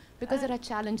manner? Because there are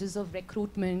challenges of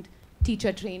recruitment,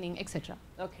 teacher training, etc.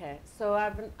 Okay, so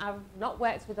I've not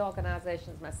worked with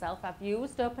organizations myself. I've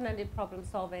used open-ended problem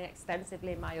solving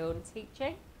extensively in my own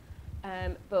teaching,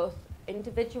 both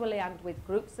individually and with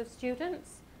groups of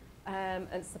students.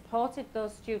 And supported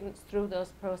those students through those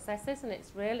processes, and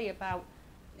it's really about,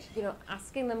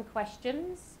 asking them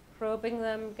questions, probing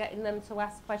them, getting them to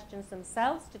ask questions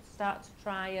themselves to start to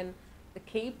try and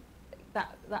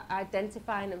that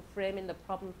identifying and framing the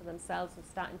problem for themselves and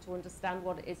starting to understand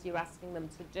what it is you're asking them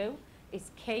to do is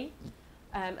key,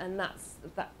 and that's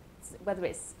whether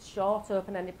it's short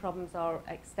open-ended problems or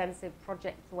extensive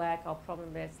project work or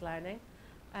problem-based learning,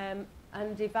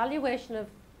 and evaluation of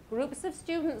groups of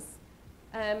students.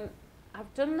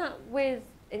 I've done that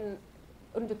in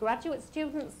undergraduate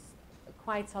students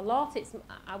quite a lot.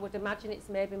 I would imagine it's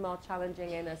maybe more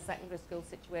challenging in a secondary school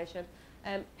situation.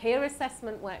 Peer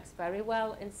assessment works very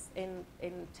well in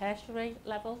tertiary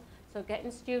level, so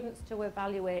getting students to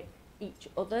evaluate each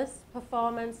other's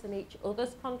performance and each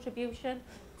other's contribution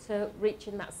to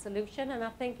reaching that solution. And I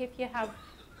think if you have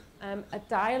a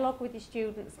dialogue with your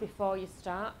students before you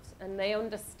start, and they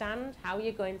understand how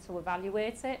you're going to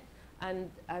evaluate it,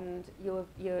 and you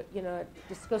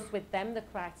discuss with them the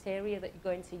criteria that you're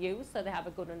going to use, so they have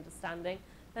a good understanding,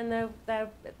 then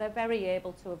they're very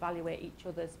able to evaluate each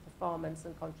other's performance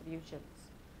and contributions.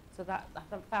 So I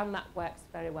found that works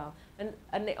very well,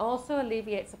 and it also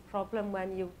alleviates a problem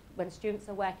when students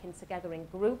are working together in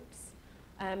groups,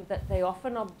 that they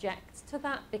often object to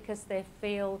that because they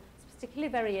feel,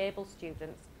 particularly very able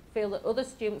students, feel that other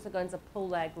students are going to pull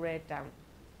their grade down.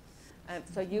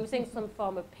 So using some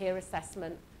form of peer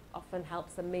assessment often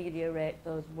helps ameliorate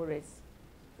those worries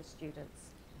for students.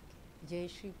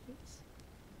 Jayashree, please.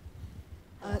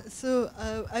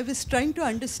 I was trying to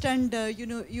understand,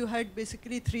 you had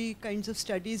basically 3 kinds of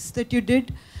studies that you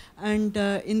did, and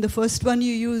in the first one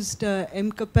you used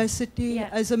M capacity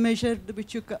as a measure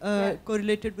which you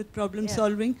correlated with problem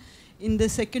solving. In the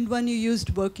second one you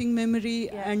used working memory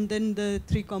and then the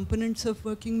 3 components of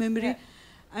working memory.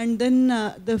 And then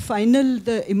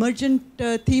the emergent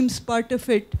themes part of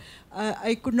it,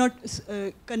 I could not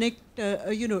connect,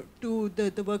 to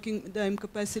the M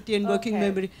capacity and working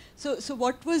memory. So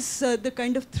what was the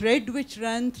kind of thread which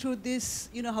ran through this?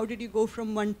 How did you go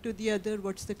from one to the other?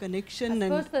 What's the connection? I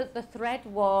suppose the thread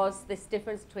was this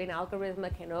difference between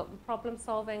algorithmic and open problem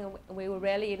solving, and we were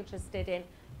really interested in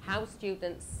how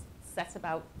students set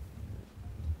about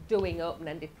doing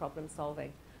open-ended problem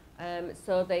solving.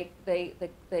 So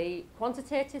the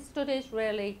quantitative studies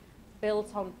really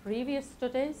built on previous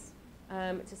studies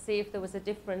to see if there was a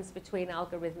difference between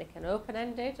algorithmic and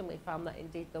open-ended, and we found that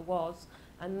indeed there was.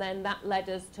 And then that led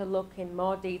us to look in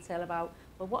more detail about,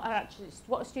 well, what are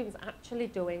students actually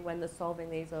doing when they're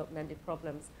solving these open-ended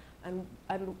problems, and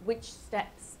which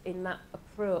steps in that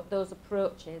those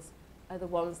approaches are the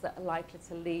ones that are likely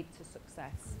to lead to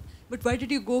success. But why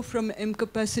did you go from M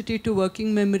capacity to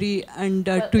working memory and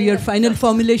to your final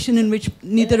formulation in which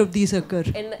neither of these occur?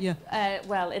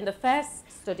 Well, in the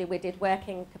first study we did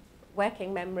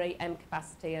working memory, M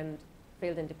capacity and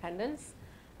field independence.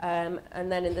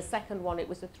 And then in the second one it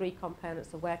was the 3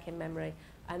 components of working memory.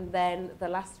 And then the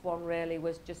last one really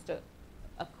was just a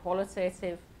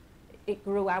qualitative, it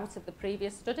grew out of the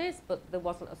previous studies, but there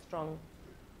wasn't a strong,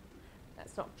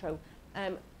 that's not true.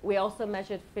 We also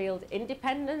measured field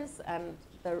independence, and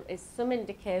there is some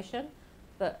indication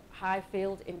that high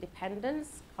field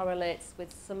independence correlates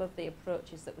with some of the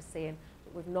approaches that we're seeing,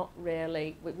 but we've not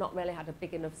really had a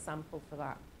big enough sample for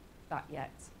that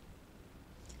yet.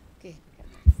 Okay.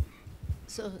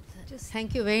 So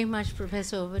thank you very much,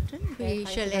 Professor Overton. We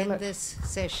shall end this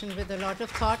session with a lot of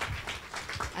thought.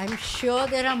 I'm sure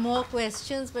there are more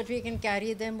questions, but we can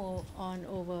carry them on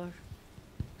over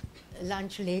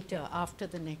lunch later after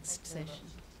the next session.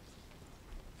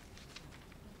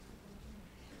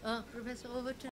 Professor Overton.